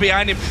tower there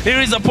behind him. Here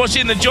is a push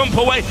in the jump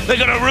away. They're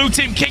going to root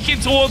him, kicking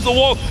towards the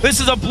wall. This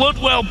is a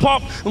Bloodwell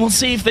pop, and we'll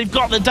see if they've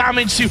got the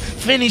damage to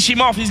finish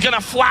him off. He's going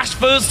to flash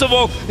first of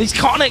all. These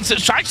KottenX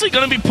that's actually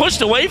going to be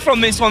pushed away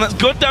from this one. That's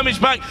good damage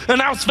back, and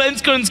now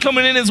Svenskeren's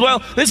coming in as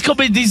well. This could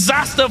be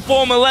disaster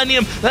for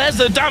Millennium. There's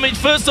the damage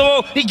first of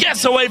all. He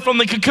gets away from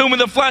the cocoon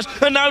with the flash,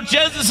 and now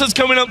Jesiz is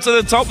coming up to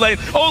the top lane.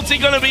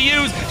 Ulti going to be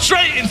used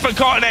straight in for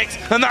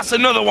KottenX, and that's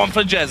another one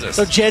for Jesiz.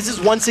 So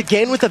Jesiz once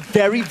again with a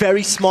very,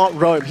 very smart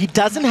roam. He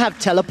doesn't have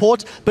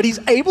teleport, but he's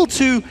able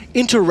to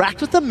interact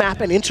with the map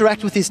and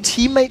interact with his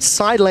teammates'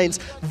 side lanes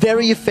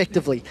very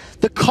effectively.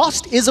 The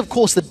cost is, of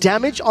course, the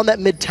damage on that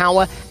mid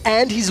tower,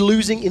 and he's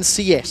losing in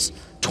CS.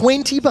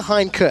 20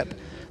 behind Kerp.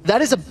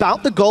 That is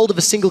about the gold of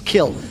a single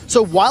kill.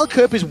 So while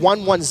Kerp is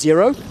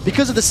 1-1-0,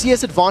 because of the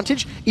CS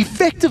advantage,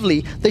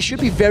 effectively, they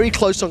should be very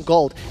close on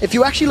gold. If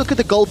you actually look at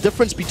the gold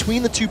difference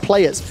between the two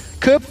players,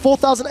 Kerp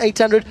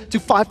 4,800 to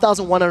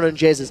 5,100 on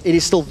Jesiz. It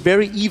is still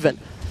very even.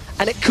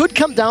 And it could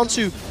come down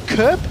to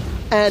Kerp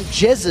and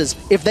Jesiz.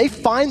 If they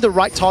find the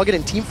right target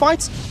in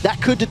teamfights,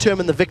 that could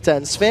determine the victor.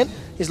 And Sven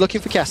is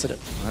looking for Kassadin.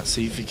 Let's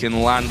see if he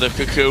can land the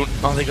cocoon.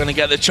 Oh, they're going to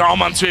get the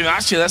charm onto him.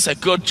 Actually, that's a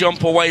good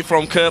jump away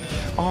from Kerp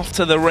off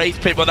to the Wraith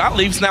Pit, but that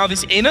leaves now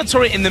this inner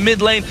turret in the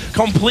mid lane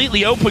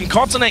completely open.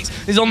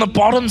 KottenX is on the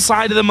bottom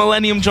side of the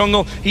Millennium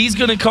jungle. He's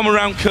going to come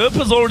around. Kerp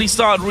has already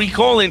started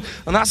recalling,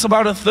 and that's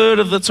about a third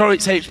of the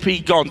turret's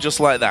HP gone, just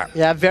like that.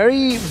 Yeah,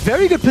 very,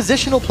 very good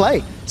positional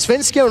play.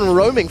 Svenskeren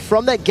roaming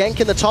from that gank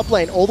in the top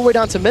lane all the way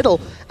down to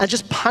middle and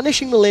just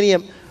punishing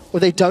Millennium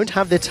where they don't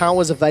have their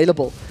towers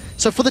available.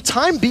 So for the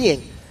time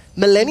being,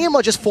 Millennium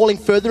are just falling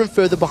further and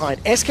further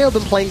behind. SK have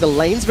been playing the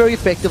lanes very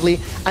effectively,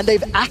 and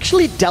they've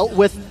actually dealt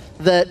with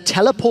the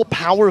teleport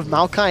power of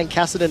Maokai and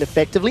Kassadin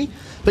effectively.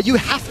 But you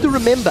have to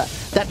remember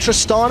that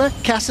Tristana,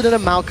 Kassadin,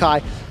 and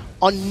Maokai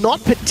are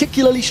not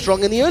particularly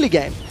strong in the early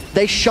game.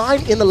 They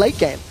shine in the late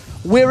game.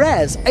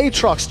 Whereas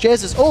Aatrox,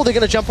 Jesiz, oh, they're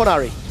going to jump on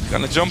Ahri.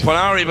 Gonna jump on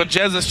Ahri, but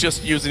Jesiz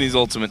just using his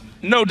ultimate.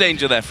 No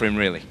danger there for him,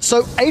 really.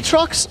 So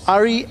Aatrox,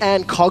 Ahri,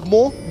 and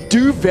Kog'Maw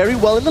do very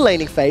well in the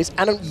laning phase,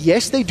 and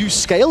yes, they do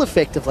scale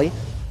effectively,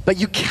 but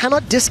you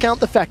cannot discount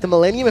the fact that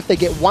Millennium, if they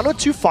get 1 or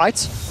 2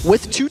 fights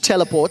with 2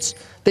 teleports,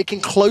 they can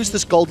close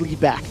this gold lead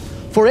back.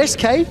 For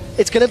SK,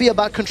 it's going to be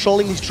about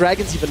controlling these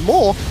dragons even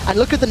more, and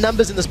look at the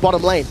numbers in this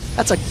bottom lane.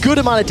 That's a good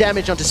amount of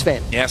damage onto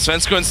Sven. Yeah,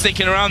 Svenskeren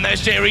sticking around.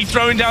 There's Jree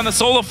throwing down the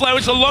Solar Flare,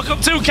 which will lock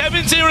up too.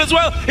 Kevin's here as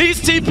well. He's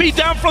TP'd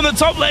down from the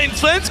top lane.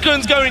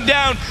 Svenskeren's going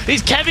down.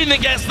 It's Kevin that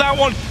gets that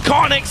one.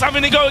 KottenX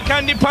having to go at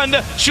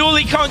CandyPanda.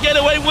 Surely can't get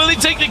away. Will he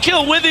take the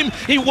kill with him?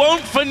 He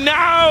won't for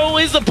now.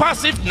 Is the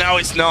passive? No,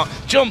 it's not.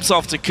 Jumps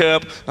off to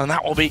Kerp, and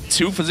that will be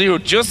 2 for 0,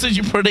 just as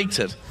you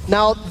predicted.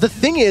 Now, the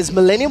thing is,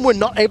 Millennium were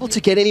not able to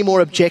get any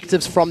more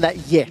objectives from that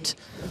yet.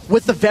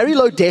 With the very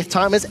low death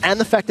timers and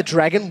the fact that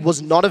Dragon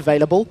was not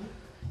available,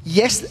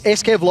 yes,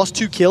 SK have lost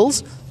 2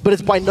 kills, but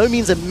it's by no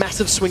means a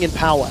massive swing in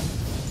power.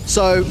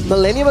 So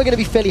Millennium are going to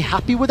be fairly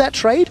happy with that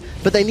trade,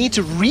 but they need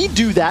to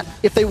redo that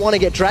if they want to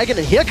get Dragon.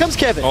 And here comes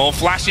Kevin. Oh,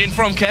 flash in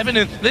from Kevin,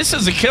 and this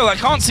is a kill. I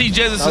can't see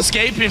Jesiz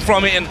escaping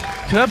from it, and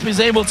Kerp is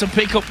able to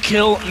pick up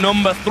kill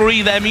number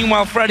 3 there.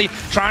 Meanwhile, Freddy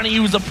trying to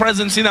use the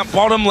presence in that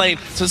bottom lane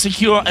to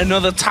secure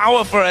another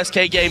tower for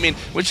SK Gaming,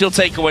 which he'll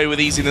take away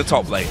with ease in the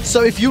top lane.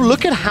 So if you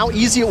look at how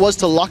easy it was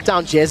to lock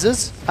down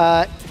Jesiz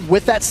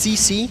with that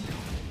CC,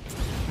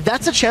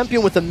 that's a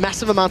champion with a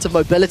massive amount of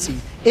mobility.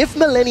 If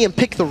Millennium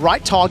pick the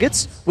right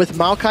targets with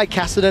Maokai,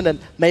 Kassadin, and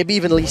maybe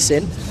even Lee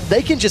Sin,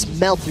 they can just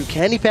melt through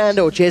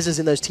CandyPanda or Jesiz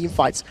in those team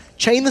fights.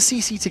 Chain the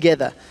CC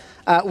together.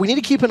 We need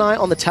to keep an eye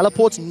on the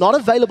teleports. Not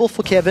available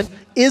for Kevin,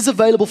 is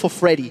available for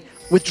Freddy.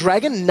 With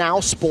Dragon now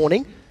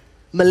spawning,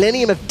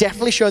 Millennium have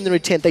definitely shown their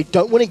intent. They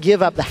don't want to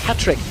give up the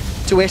hat-trick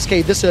to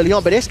SK this early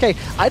on, but SK,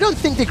 I don't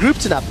think they're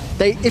grouped enough.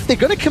 If they're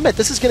going to commit,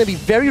 this is going to be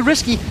very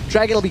risky.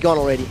 Dragon will be gone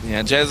already.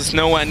 Yeah, Jesiz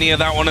nowhere near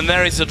that one, and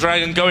there is the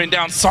Dragon going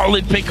down.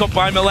 Solid pickup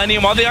by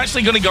Millennium. Are they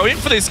actually going to go in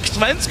for this?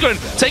 Svenskeren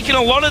taking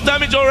a lot of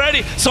damage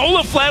already.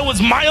 Solar Flare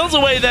was miles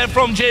away there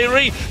from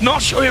Jree.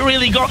 Not sure he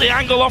really got the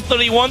angle off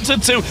that he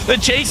wanted to. They're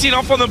chasing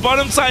off on the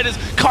bottom side as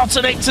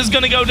KottenX is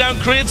going to go down.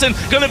 Creaton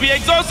going to be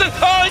exhausted.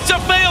 Oh, it's a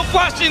fail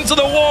flash into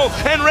the wall,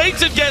 and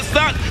nRated gets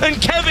that,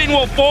 and Kevin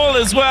will fall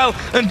as well.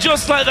 And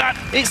just like that,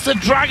 it's the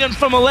Dragon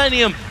for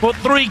Millennium, but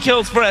 3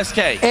 kills for SK.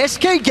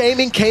 SK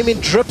Gaming came in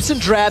drips and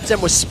drabs and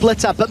was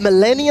split up, but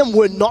Millennium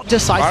were not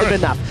decisive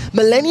enough.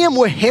 Millennium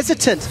were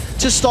hesitant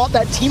to start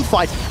that team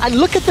fight. And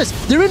look at this,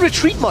 they're in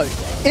retreat mode.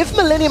 If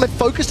Millennium had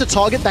focused a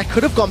target, that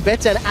could have gone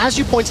better. And as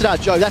you pointed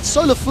out, Joe, that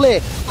Solar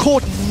Flare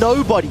caught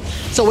nobody.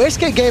 So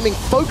SK Gaming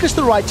focused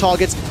the right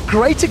targets,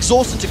 great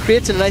exhaust into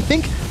Creaton, and I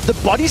think the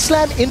body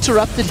slam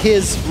interrupted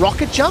his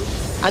rocket jump.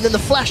 and then the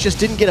flash just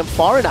didn't get him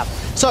far enough.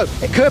 So,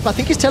 Kerp, I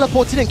think he's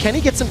teleported in. Can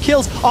he get some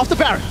kills after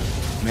Baron?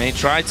 May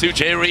try to.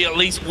 Jree at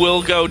least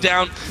will go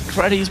down.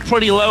 Freddy's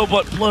pretty low,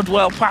 but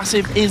Bloodwell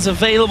passive is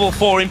available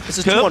for him. This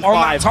is Kerp 2 on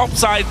that top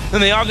side,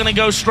 and they are going to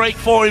go straight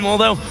for him,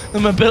 although the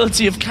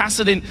mobility of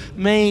Kassadin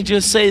may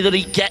just say that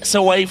he gets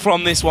away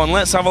from this one.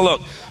 Let's have a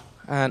look.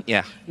 And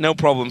yeah, no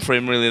problem for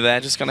him really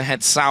there. Just going to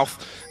head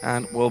south,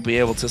 and we'll be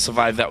able to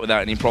survive that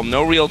without any problem.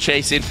 No real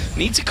chasing.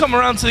 Need to come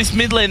around to this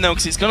mid lane though,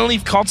 because it's going to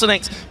leave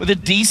KottenX with a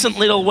decent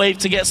little wave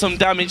to get some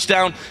damage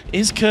down.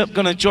 Is Kerp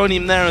going to join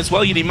him there as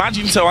well? You'd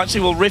imagine so.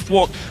 Actually, we'll rift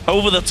walk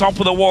over the top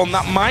of the wall, and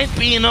that might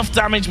be enough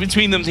damage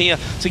between them here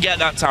to get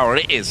that tower.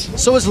 It is.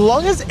 So as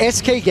long as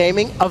SK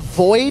Gaming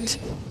avoid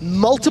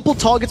multiple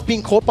targets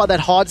being caught by that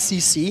hard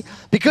CC,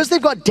 because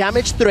they've got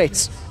damage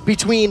threats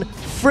between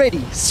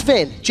Freddy,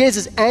 Sven,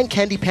 Jesiz, and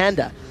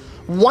CandyPanda,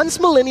 once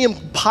Millennium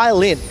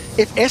pile in,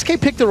 if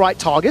SK pick the right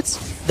targets,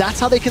 that's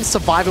how they can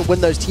survive and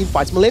win those team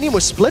fights. Millennium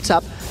was split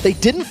up, they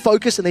didn't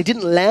focus, and they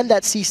didn't land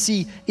that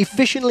CC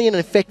efficiently and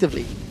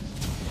effectively.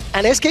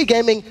 And SK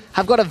Gaming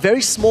have got a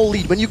very small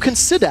lead. When you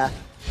consider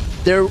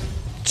they're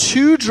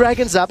 2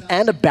 dragons up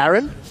and a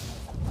Baron,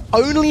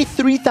 only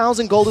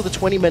 3,000 gold at the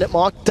 20-minute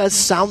mark does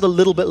sound a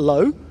little bit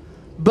low.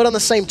 But on the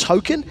same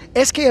token,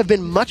 SK have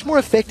been much more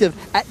effective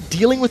at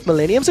dealing with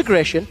Millennium's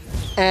aggression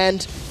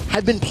and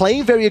have been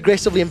playing very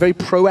aggressively and very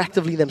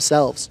proactively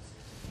themselves.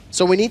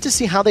 So we need to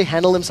see how they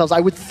handle themselves.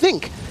 I would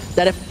think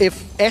that if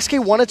SK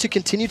wanted to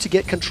continue to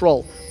get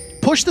control,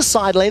 push the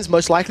side lanes,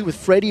 most likely with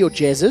Freddy or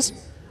Jesiz,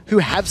 who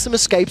have some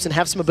escapes and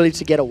have some ability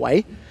to get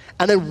away,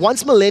 and then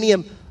once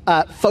Millennium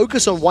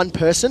focus on one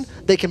person,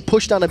 they can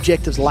push down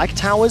objectives like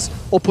towers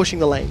or pushing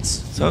the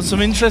lanes. So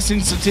some interesting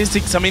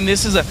statistics. I mean,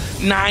 this is a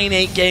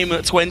 9-8 game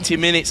at 20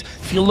 minutes.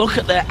 If you look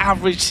at their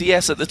average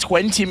CS at the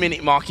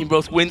 20-minute mark in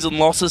both wins and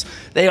losses,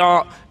 they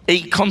are a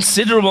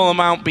considerable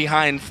amount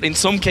behind, in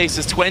some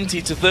cases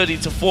 20 to 30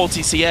 to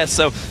 40 CS,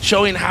 so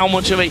showing how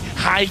much of a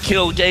high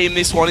kill game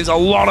this one is. A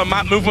lot of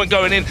map movement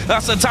going in.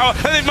 That's the tower,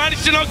 and they've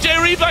managed to knock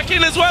Jree back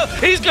in as well.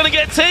 He's going to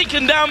get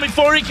taken down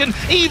before he can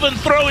even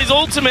throw his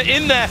ultimate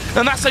in there,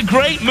 and that's a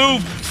great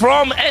move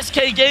from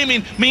SK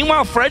Gaming.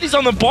 Meanwhile, Freddy's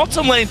on the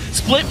bottom lane,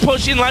 split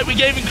pushing like we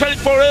gave him credit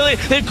for earlier.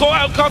 They've caught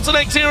out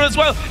KottenX here as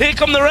well. Here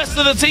come the rest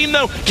of the team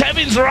though.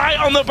 Kevin's right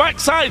on the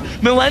backside.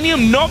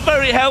 Millennium not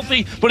very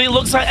healthy, but it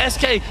looks like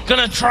SK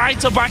gonna try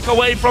to back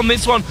away from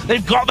this one.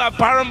 They've got that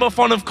Baron buff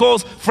on, of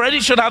course. Freddy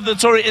should have the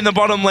turret in the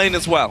bottom lane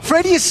as well.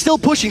 Freddy is still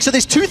pushing, so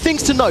there's 2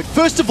 things to note.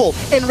 First of all,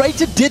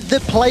 nRated did the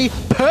play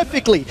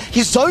perfectly.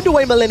 He zoned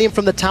away Millennium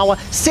from the tower,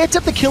 set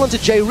up the kill onto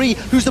Jree,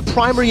 who's the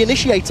primary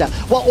initiator.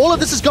 While all of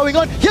this is going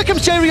on, here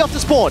comes Jree off the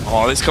spawn.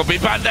 Oh, this could be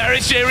bad. There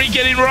is Jree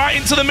getting right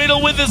into the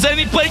middle with the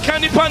Zenny play.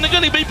 CandyPanda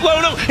going to be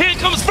blown up. Here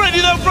comes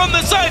Freddy though from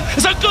the side.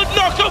 It's a good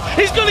knock-up.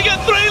 He's going to get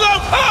 3 low.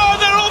 Oh,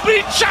 they're all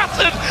being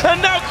shattered.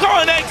 And now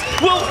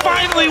KottenX will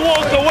finally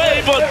walk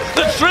away, but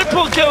the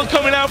triple kill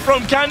coming out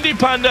from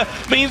CandyPanda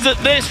means that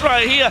this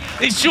right here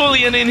is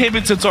surely an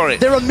inhibitor turret.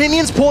 There are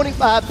minions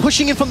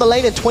pushing in from the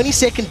lane and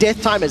 20-second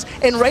death timers.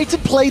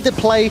 nRated played the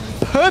play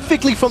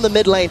perfectly from the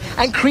mid lane,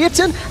 and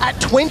Creaton at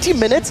 20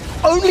 minutes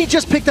only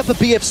just picked up a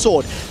BF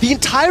sword. The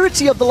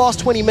entirety of the last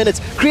 20 minutes,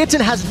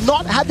 Creaton has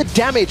not had the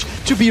damage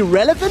to be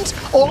relevant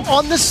or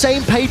on the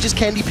same page as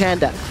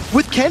CandyPanda.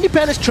 With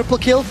CandyPanda's triple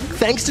kill,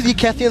 thanks to the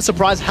Acathian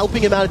surprise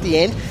helping him out at the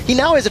end, he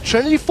now has a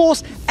Trinity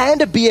Force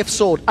and a BF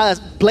sword,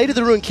 Blade of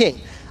the Ruined King,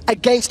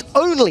 against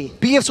only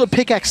BF sword,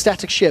 pickaxe,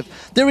 static shiv.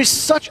 There is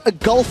such a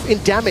gulf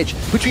in damage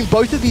between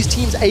both of these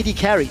teams' AD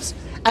carries.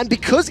 And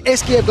because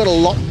SK have got a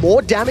lot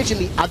more damage in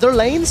the other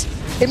lanes,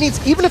 it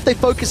means even if they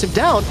focus him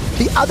down,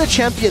 the other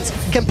champions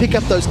can pick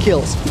up those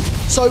kills.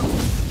 So,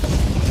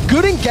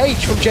 good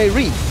engage from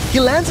Jree. He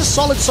lands a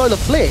solid solar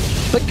flare,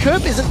 but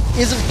Kerp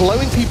isn't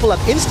blowing people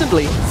up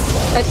instantly.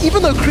 And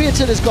even though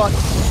Creaton has got,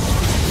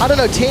 I don't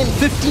know, 10,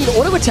 15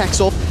 auto attacks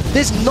off,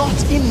 there's not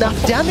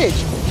enough damage.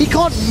 He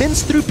can't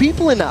mince through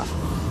people enough.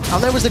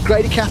 And that was the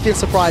great Acathian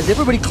surprise.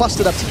 Everybody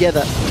clustered up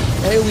together.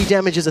 AoE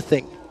damage is a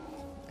thing.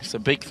 It's a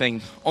big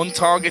thing.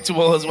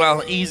 Untargetable as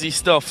well. Easy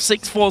stuff.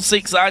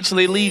 646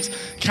 actually leaves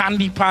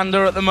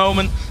CandyPanda at the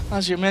moment.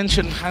 As you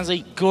mentioned, has a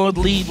good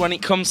lead when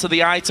it comes to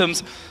the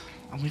items.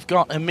 And we've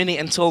got a minute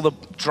until the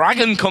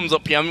dragon comes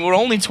up here. I mean, we're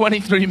only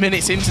 23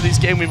 minutes into this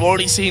game. We've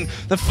already seen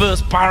the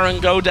first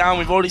Baron go down.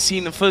 We've already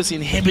seen the first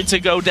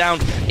inhibitor go down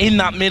in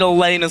that middle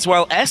lane as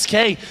well.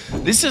 SK,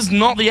 this is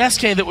not the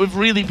SK that we've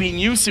really been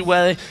used to,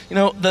 where, you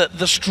know,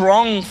 the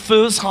strong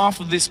first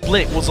half of this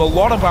split was a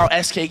lot about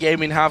SK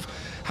Gaming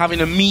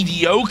having a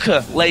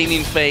mediocre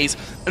laning phase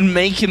and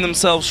making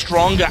themselves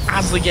stronger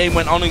as the game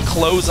went on and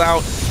close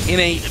out in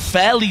a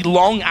fairly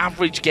long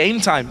average game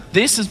time.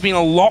 This has been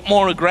a lot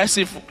more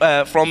aggressive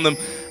from them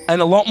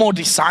and a lot more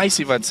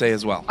decisive, I'd say,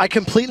 as well. I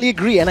completely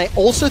agree, and I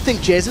also think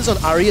Jesiz on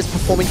Ahri is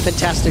performing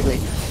fantastically.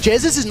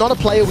 Jesiz is not a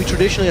player we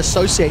traditionally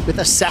associate with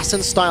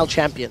assassin-style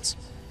champions,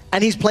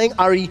 and he's playing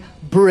Ahri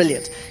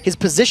brilliant. His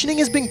positioning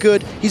has been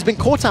good. He's been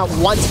caught out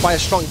once by a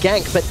strong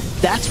gank, but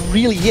that's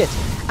really it.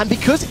 And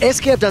because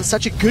SK have done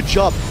such a good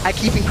job at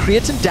keeping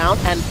Creaton down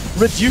and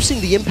reducing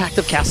the impact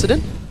of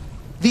Kassadin,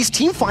 these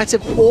team fights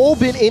have all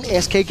been in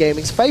SK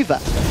Gaming's favor.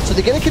 So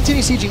they're going to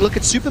continue sieging. Look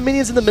at super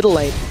minions in the middle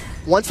lane.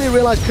 Once they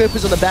realize Kerp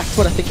is on the back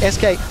foot, I think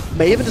SK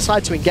may even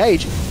decide to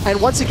engage.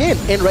 And once again,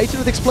 nRated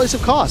with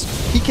explosive cast.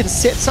 He can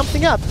set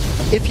something up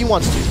if he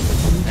wants to.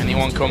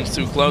 Anyone comes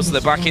too close,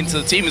 they're back into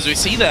the team. As we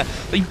see there,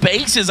 the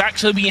base is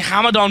actually being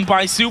hammered on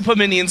by super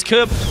minions.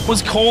 Kerp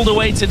was called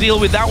away to deal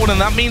with that one, and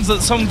that means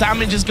that some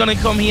damage is going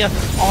to come here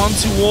on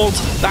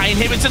towards that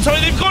inhibitor. So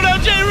they've got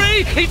out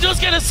Jree! He does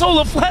get a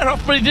solar flare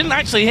off, but he didn't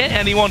actually hit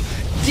anyone.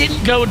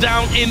 Didn't go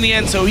down in the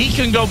end, so he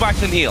can go back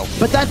and heal.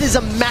 But that is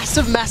a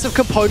massive, massive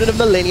component of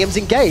Millennium's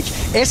engage.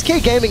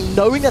 SK Gaming,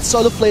 knowing that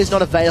solar flare is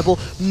not available,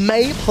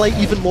 may play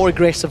even more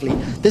aggressively.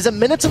 There's a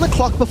minute on the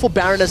clock before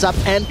Baron is up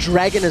and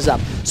Dragon is up.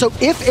 So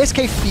if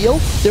SK feel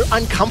they're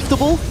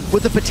uncomfortable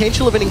with the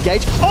potential of an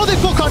engage, oh,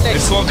 they've got KottenX!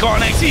 They've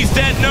got KottenX, he's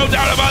dead, no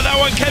doubt about that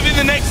one. Kevin,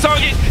 the next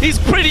target, he's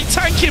pretty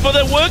tanky, but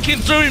they're working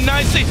through him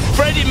nicely.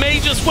 Freddy may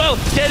just well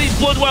get his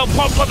blood well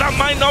popped, but that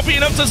might not be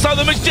enough to stop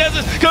them as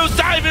Jesiz goes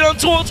diving on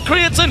towards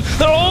Creaton.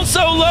 They're all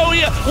so low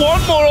here.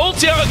 One more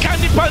ulti out.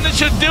 CandyPanda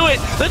should do it.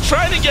 They're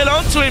trying to get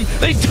onto him.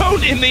 They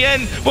don't in the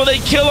end, but they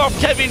kill off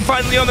Kevin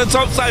finally on the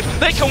top side.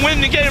 They can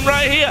win the game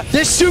right here.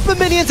 There's super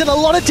minions and a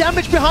lot of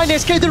damage behind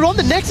SK. They're on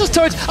the Nexus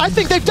turret. I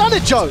think they've done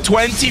it, Joe.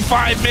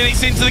 25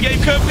 minutes into the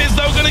game. Kerp is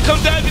though going to come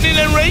diving in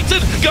and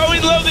nRated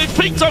going low. They've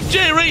picked off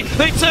Jree.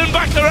 They turn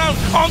back around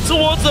on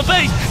towards the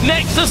base.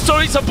 Nexus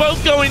turrets are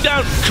both going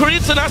down.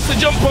 Creaton has to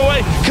jump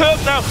away.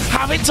 Kerp now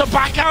having to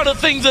back out of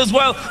things as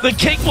well. The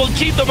kick will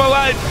keep them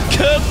alive.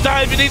 Kerp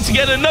diving in to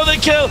get another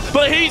kill,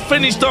 but he's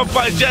finished off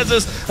by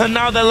Jesiz, and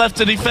now they're left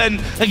to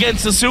defend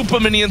against the super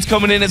minions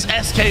coming in as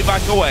SK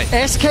back away.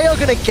 SK are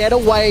going to get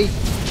away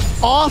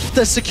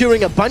after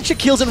securing a bunch of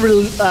kills and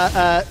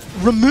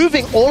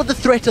removing all of the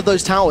threat of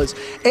those towers.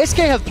 SK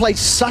have played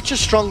such a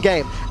strong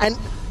game, and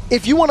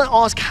if you want to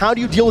ask how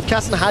do you deal with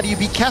Kassadin, how do you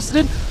beat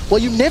Kassadin,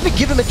 well, you never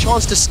give him a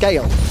chance to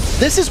scale.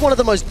 This is one of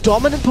the most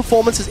dominant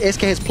performances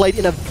SK has played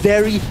in a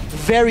very,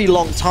 very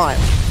long time.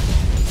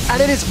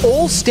 And it is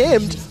all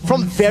stemmed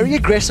from very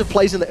aggressive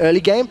plays in the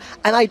early game,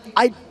 and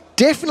I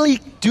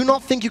definitely do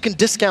not think you can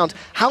discount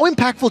how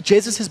impactful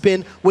Jesiz has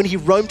been when he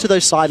roamed to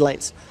those side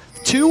lanes.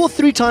 2 or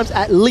 3 times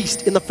at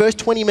least in the first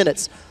 20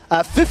 minutes,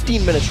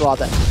 15 minutes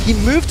rather. He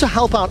moved to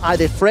help out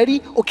either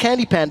Freddy or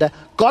CandyPanda,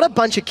 got a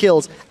bunch of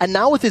kills, and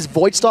now with his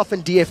Void Staff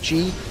and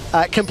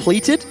DFG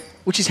completed,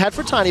 which he's had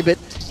for a tiny bit,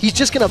 he's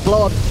just going to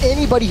blow up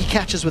anybody he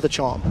catches with a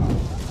charm.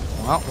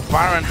 Well, the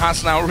Baron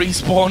has now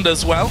respawned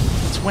as well.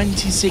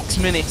 26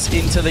 minutes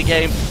into the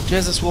game.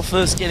 Jesiz will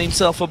first get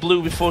himself a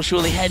blue before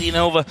surely heading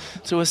over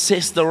to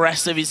assist the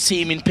rest of his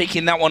team in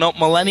picking that one up.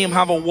 Millennium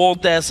have a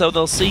ward there, so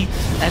they'll see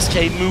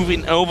SK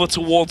moving over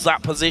towards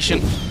that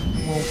position.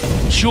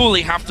 We'll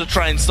surely have to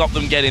try and stop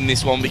them getting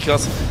this one,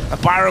 because a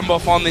Baron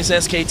buff on this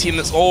SK team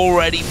that's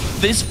already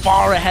this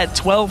far ahead,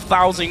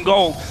 12,000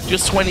 gold,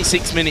 just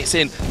 26 minutes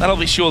in. That'll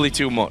be surely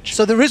too much.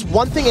 So there is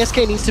one thing SK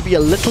needs to be a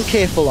little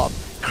careful of.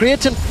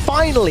 Creaton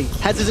finally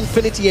has his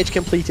Infinity Edge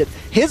completed.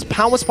 His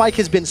power spike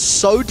has been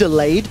so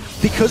delayed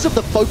because of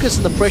the focus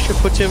and the pressure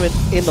put to him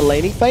in the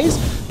laning phase.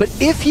 But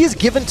if he is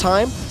given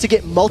time to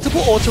get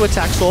multiple auto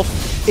attacks off,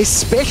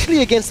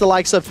 especially against the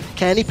likes of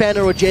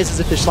CandyPanda or Jesiz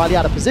if they're slightly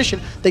out of position,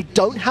 they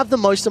don't have the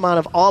most amount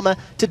of armor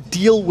to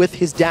deal with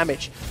his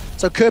damage.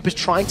 So Kerp is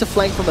trying to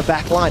flank from the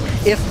back line.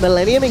 If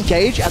Millennium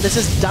engage and this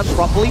is done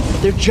properly,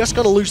 they're just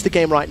going to lose the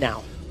game right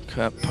now.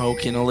 Kerp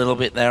poking a little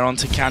bit there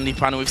onto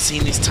CandyPanda. We've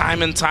seen this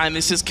time and time.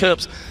 This is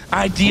Kerp's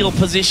ideal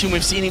position.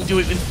 We've seen him do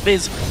it with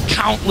Fizz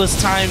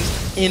countless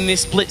times in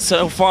this split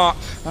so far.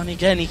 And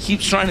again, he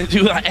keeps trying to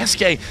do that.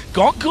 SK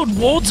got good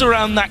wards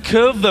around that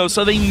curve though,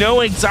 so they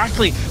know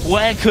exactly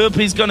where Kerp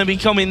is going to be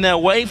coming their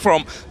way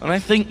from. And I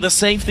think the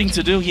safe thing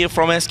to do here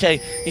from SK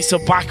is to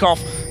back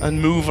off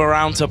and move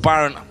around to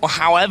Baron.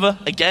 However,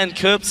 again,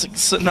 Kerp's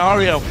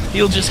scenario,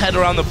 he'll just head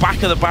around the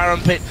back of the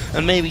Baron pit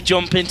and maybe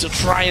jump in to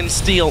try and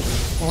steal.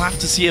 We'll have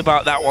to see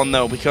about that one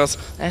though, because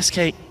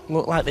SK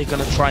look like they're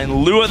going to try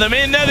and lure them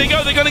in. There they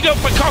go. They're going to go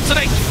for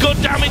KottenX.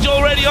 Good damage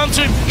already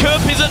onto him.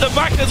 Kerp is at the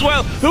back as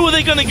well. Who are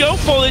they going to go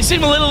for? They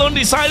seem a little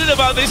undecided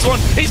about this one.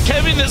 It's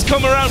Kevin that's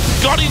come around,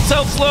 got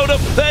himself slowed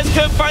up. There's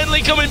Kerp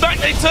finally coming back.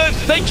 They turn.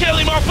 They kill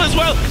him off as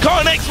well.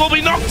 KottenX will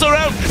be knocked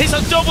around. It's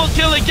a double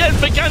kill again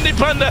for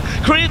CandyPanda.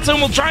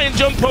 Creaton will try and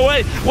jump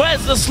away.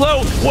 Where's the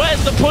slow?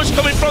 Where's the push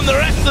coming from the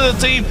rest of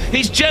the team?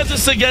 He's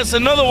Jesiz against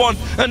another one.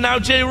 And now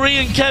Jree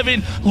and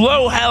Kevin,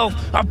 low health,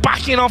 are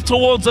backing off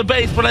towards the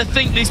base. But I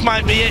think this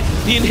might be it.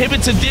 The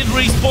inhibitor did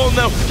respawn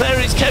though. There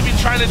is Kevin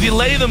trying to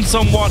delay them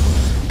somewhat,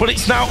 but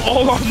it's now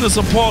all on the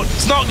support.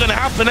 It's not going to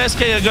happen.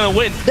 SK are going to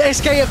win. The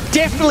SK have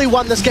definitely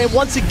won this game.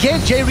 Once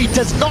again, Jree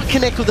does not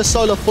connect with the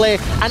solar flare,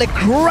 and a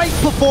great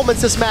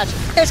performance this match.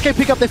 SK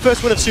pick up their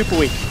first win of Super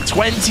Week.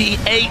 28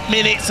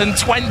 minutes and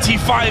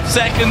 25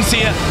 seconds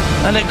here.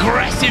 An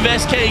aggressive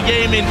SK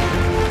gaming,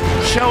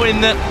 showing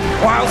that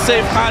whilst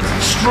they've had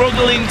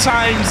struggling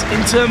times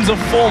in terms of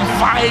form,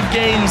 5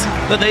 games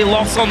that they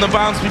lost on the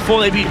bounce before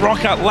they beat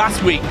Roccat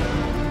last week,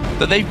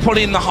 that they've put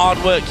in the hard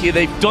work here.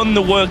 They've done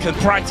the work and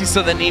practice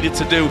that they needed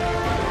to do.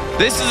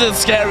 This is a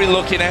scary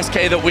looking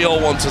SK that we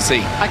all want to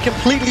see. I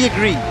completely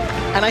agree.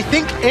 And I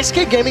think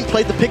SK Gaming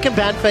played the pick and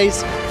ban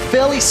phase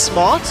fairly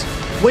smart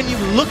when you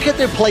look at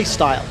their play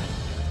style.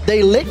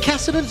 They let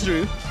Kassadin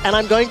through, and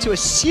I'm going to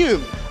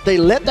assume they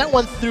let that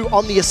one through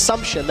on the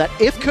assumption that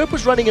if Kerp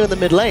was running in the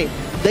mid lane,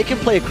 they can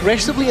play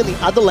aggressively in the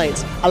other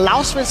lanes,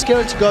 allow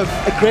Svenskeren to go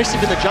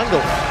aggressive in the jungle,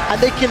 and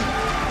they can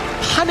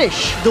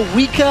punish the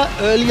weaker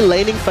early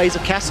laning phase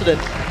of Kassadin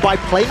by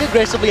playing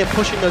aggressively and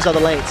pushing those other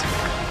lanes.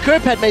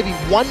 Kerp had maybe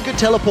one good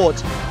teleport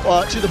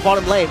to the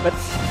bottom lane, but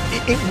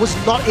it was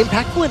not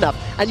impactful enough,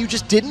 and you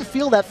just didn't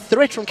feel that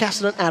threat from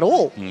Kassadin at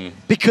all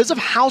because of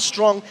how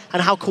strong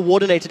and how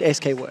coordinated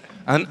SK were.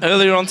 And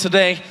earlier on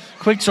today,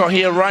 Quickshot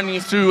here running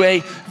you through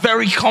a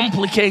very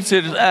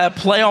complicated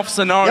playoff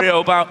scenario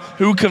about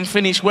who can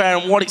finish where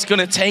and what it's going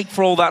to take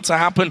for all that to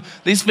happen.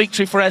 This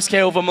victory for SK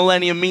over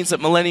Millennium means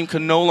that Millennium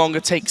can no longer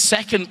take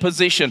second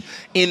position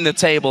in the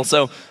table.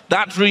 So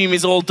that dream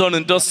is all done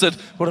and dusted.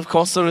 But of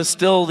course, there is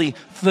still the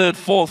third,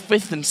 fourth,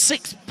 fifth, and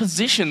sixth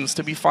positions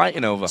to be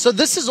fighting over. So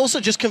this has also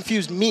just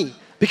confused me.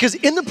 Because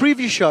in the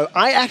preview show,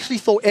 I actually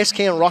thought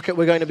SK and Rocket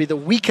were going to be the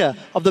weaker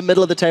of the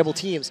middle of the table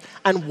teams.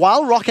 And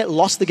while Rocket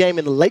lost the game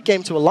in the late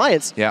game to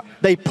Alliance,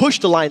 they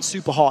pushed Alliance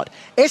super hard.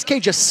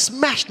 SK just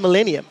smashed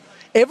Millennium.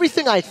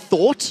 Everything I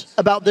thought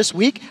about this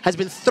week has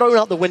been thrown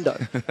out the window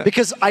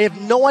because I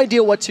have no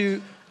idea what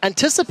to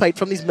anticipate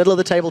from these middle of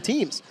the table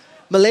teams.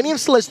 Millennium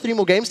still has 3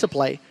 more games to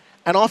play.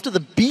 And after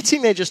the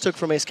beating they just took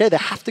from SK, they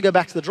have to go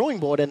back to the drawing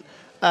board and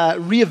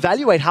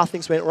reevaluate how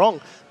things went wrong.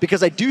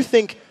 Because I do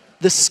think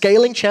the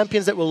scaling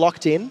champions that were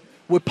locked in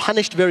were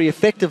punished very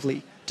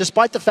effectively,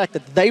 despite the fact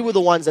that they were the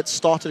ones that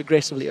started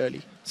aggressively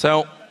early.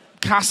 So,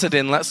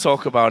 Kassadin, let's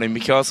talk about him,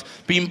 because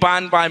being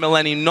banned by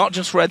Millennium, not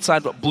just red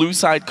side, but blue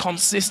side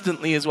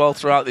consistently as well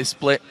throughout this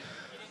split.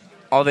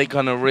 Are they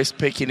going to risk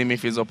picking him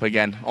if he's up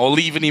again? Or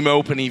leaving him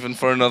open even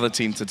for another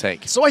team to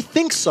take? So I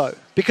think so,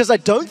 because I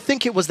don't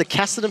think it was the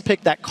Kassadin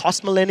pick that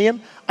cost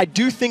Millennium. I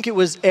do think it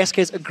was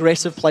SK's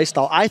aggressive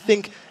playstyle. I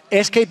think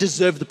SK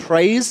deserved the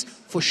praise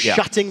for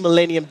shutting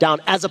Millennium down,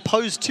 as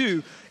opposed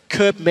to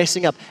Kerp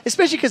messing up.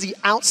 Especially because he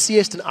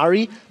out-CS'd an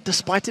Ahri,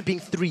 despite it being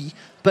 3,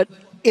 but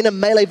in a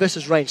melee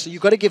versus range. So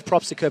you've got to give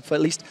props to Kerp for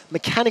at least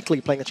mechanically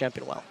playing the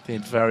champion well.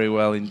 Did very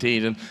well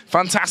indeed. And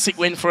fantastic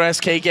win for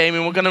SK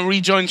Gaming. We're going to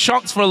rejoin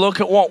Shox for a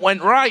look at what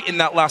went right in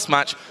that last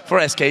match for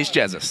SK's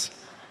Jesiz.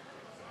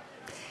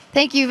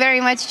 Thank you very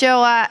much,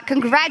 Joe.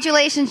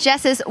 Congratulations,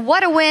 Jesiz.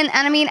 What a win.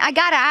 And I mean, I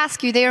got to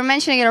ask you, they were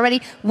mentioning it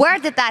already, where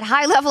did that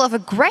high level of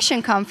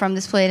aggression come from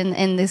displayed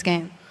in this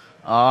game?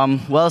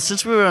 Well,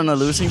 since we were on a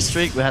losing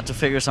streak, we had to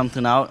figure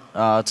something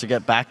out to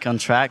get back on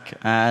track.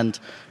 And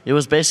it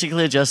was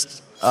basically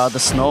just the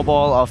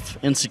snowball of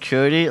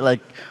insecurity.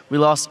 Like, we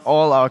lost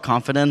all our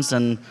confidence.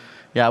 And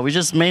yeah, we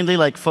just mainly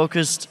like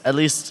focused, at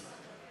least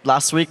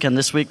last week and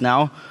this week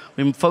now,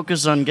 we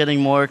focused on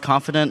getting more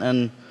confident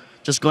and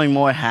just going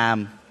more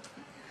ham.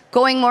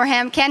 Going more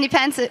ham.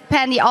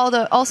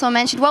 CandyPanda also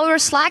mentioned, well, we were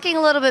slacking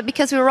a little bit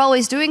because we were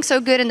always doing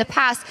so good in the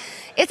past.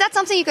 Is that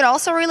something you could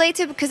also relate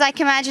to? Because I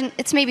can imagine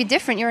it's maybe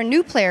different. You're a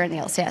new player in the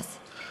LCS.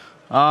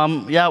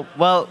 Yeah,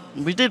 well,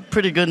 we did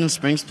pretty good in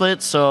Spring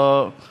Split,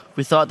 so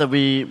we thought that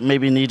we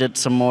maybe needed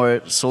some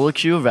more solo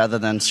queue rather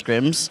than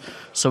scrims.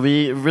 So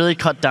we really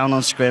cut down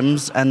on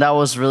scrims, and that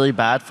was really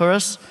bad for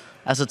us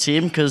as a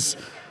team because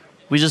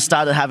we just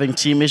started having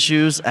team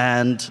issues,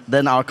 and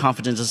then our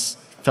confidence just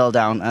fell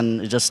down,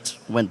 and it just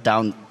went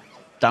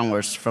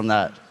downwards from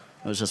that.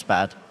 It was just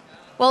bad.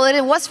 Well,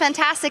 it was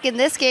fantastic in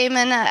this game,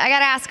 and I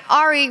gotta ask,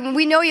 Ahri,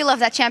 we know you love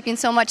that champion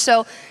so much,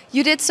 so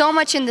you did so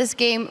much in this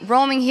game,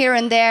 roaming here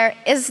and there.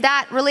 Is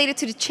that related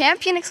to the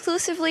champion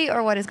exclusively,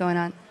 or what is going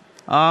on?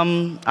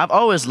 I've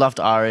always loved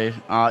Ahri.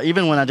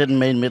 Even when I didn't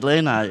main mid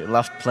lane, I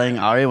loved playing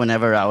Ahri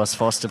whenever I was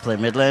forced to play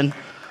mid lane.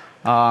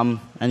 And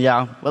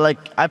yeah, well, like,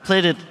 I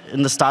played it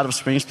in the start of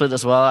Spring Split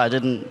as well. I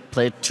didn't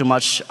play too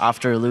much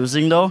after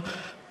losing, though.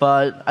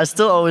 But I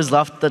still always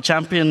loved the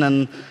champion,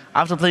 and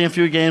after playing a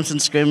few games in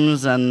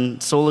scrims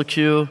and solo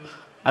queue,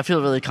 I feel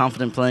really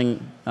confident playing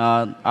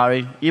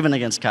Ahri, even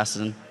against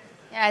Kassadin.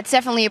 Yeah, it's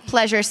definitely a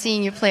pleasure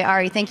seeing you play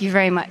Ahri. Thank you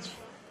very much.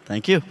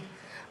 Thank you.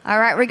 All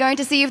right, we're going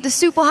to see if the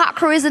Super Hot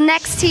Crew is the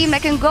next team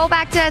that can go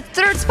back to that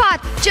third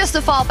spot just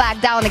to fall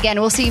back down again.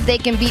 We'll see if they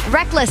can beat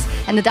Reckless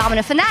and the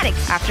Dominant Fnatic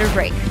after a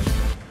break.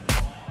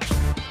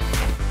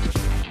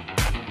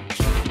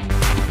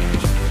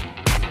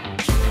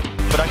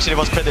 But actually it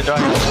was pretty dry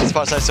as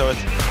far as I saw it.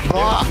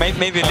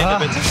 Maybe a little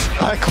bit.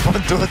 I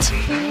can't do it.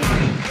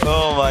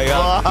 Oh my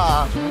god.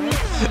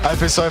 I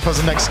feel sorry for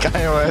the next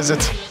guy, or is it?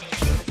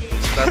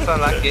 That's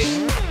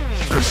unlucky.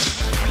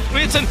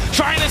 Creaton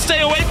trying to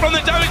stay away from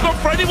the damage, but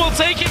Freddy will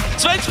take it.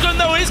 Svenskeren,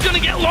 though, is going to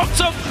get locked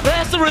up.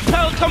 There's the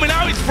repel coming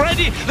out. It's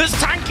Freddy that's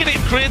tanking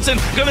it. Creaton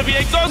going to be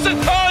exhausted.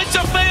 Oh, it's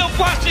a fail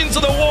flash into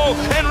the wall.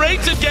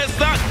 nRated gets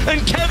that,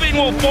 and Kevin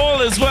will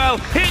fall as well.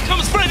 Here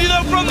comes Freddy,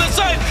 though, from the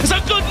side. It's a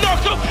good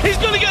knock-up. He's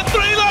going to get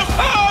 3 left.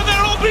 Oh,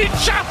 they're all being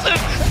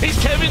shattered. It's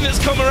Kevin that's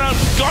come around,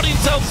 got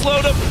himself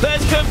slowed up.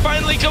 There's Kerp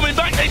finally coming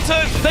back. They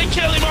turn, they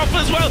kill him off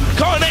as well.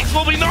 KottenX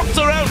will be knocked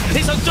around.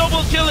 It's a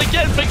double kill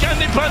again for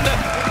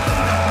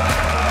CandyPanda.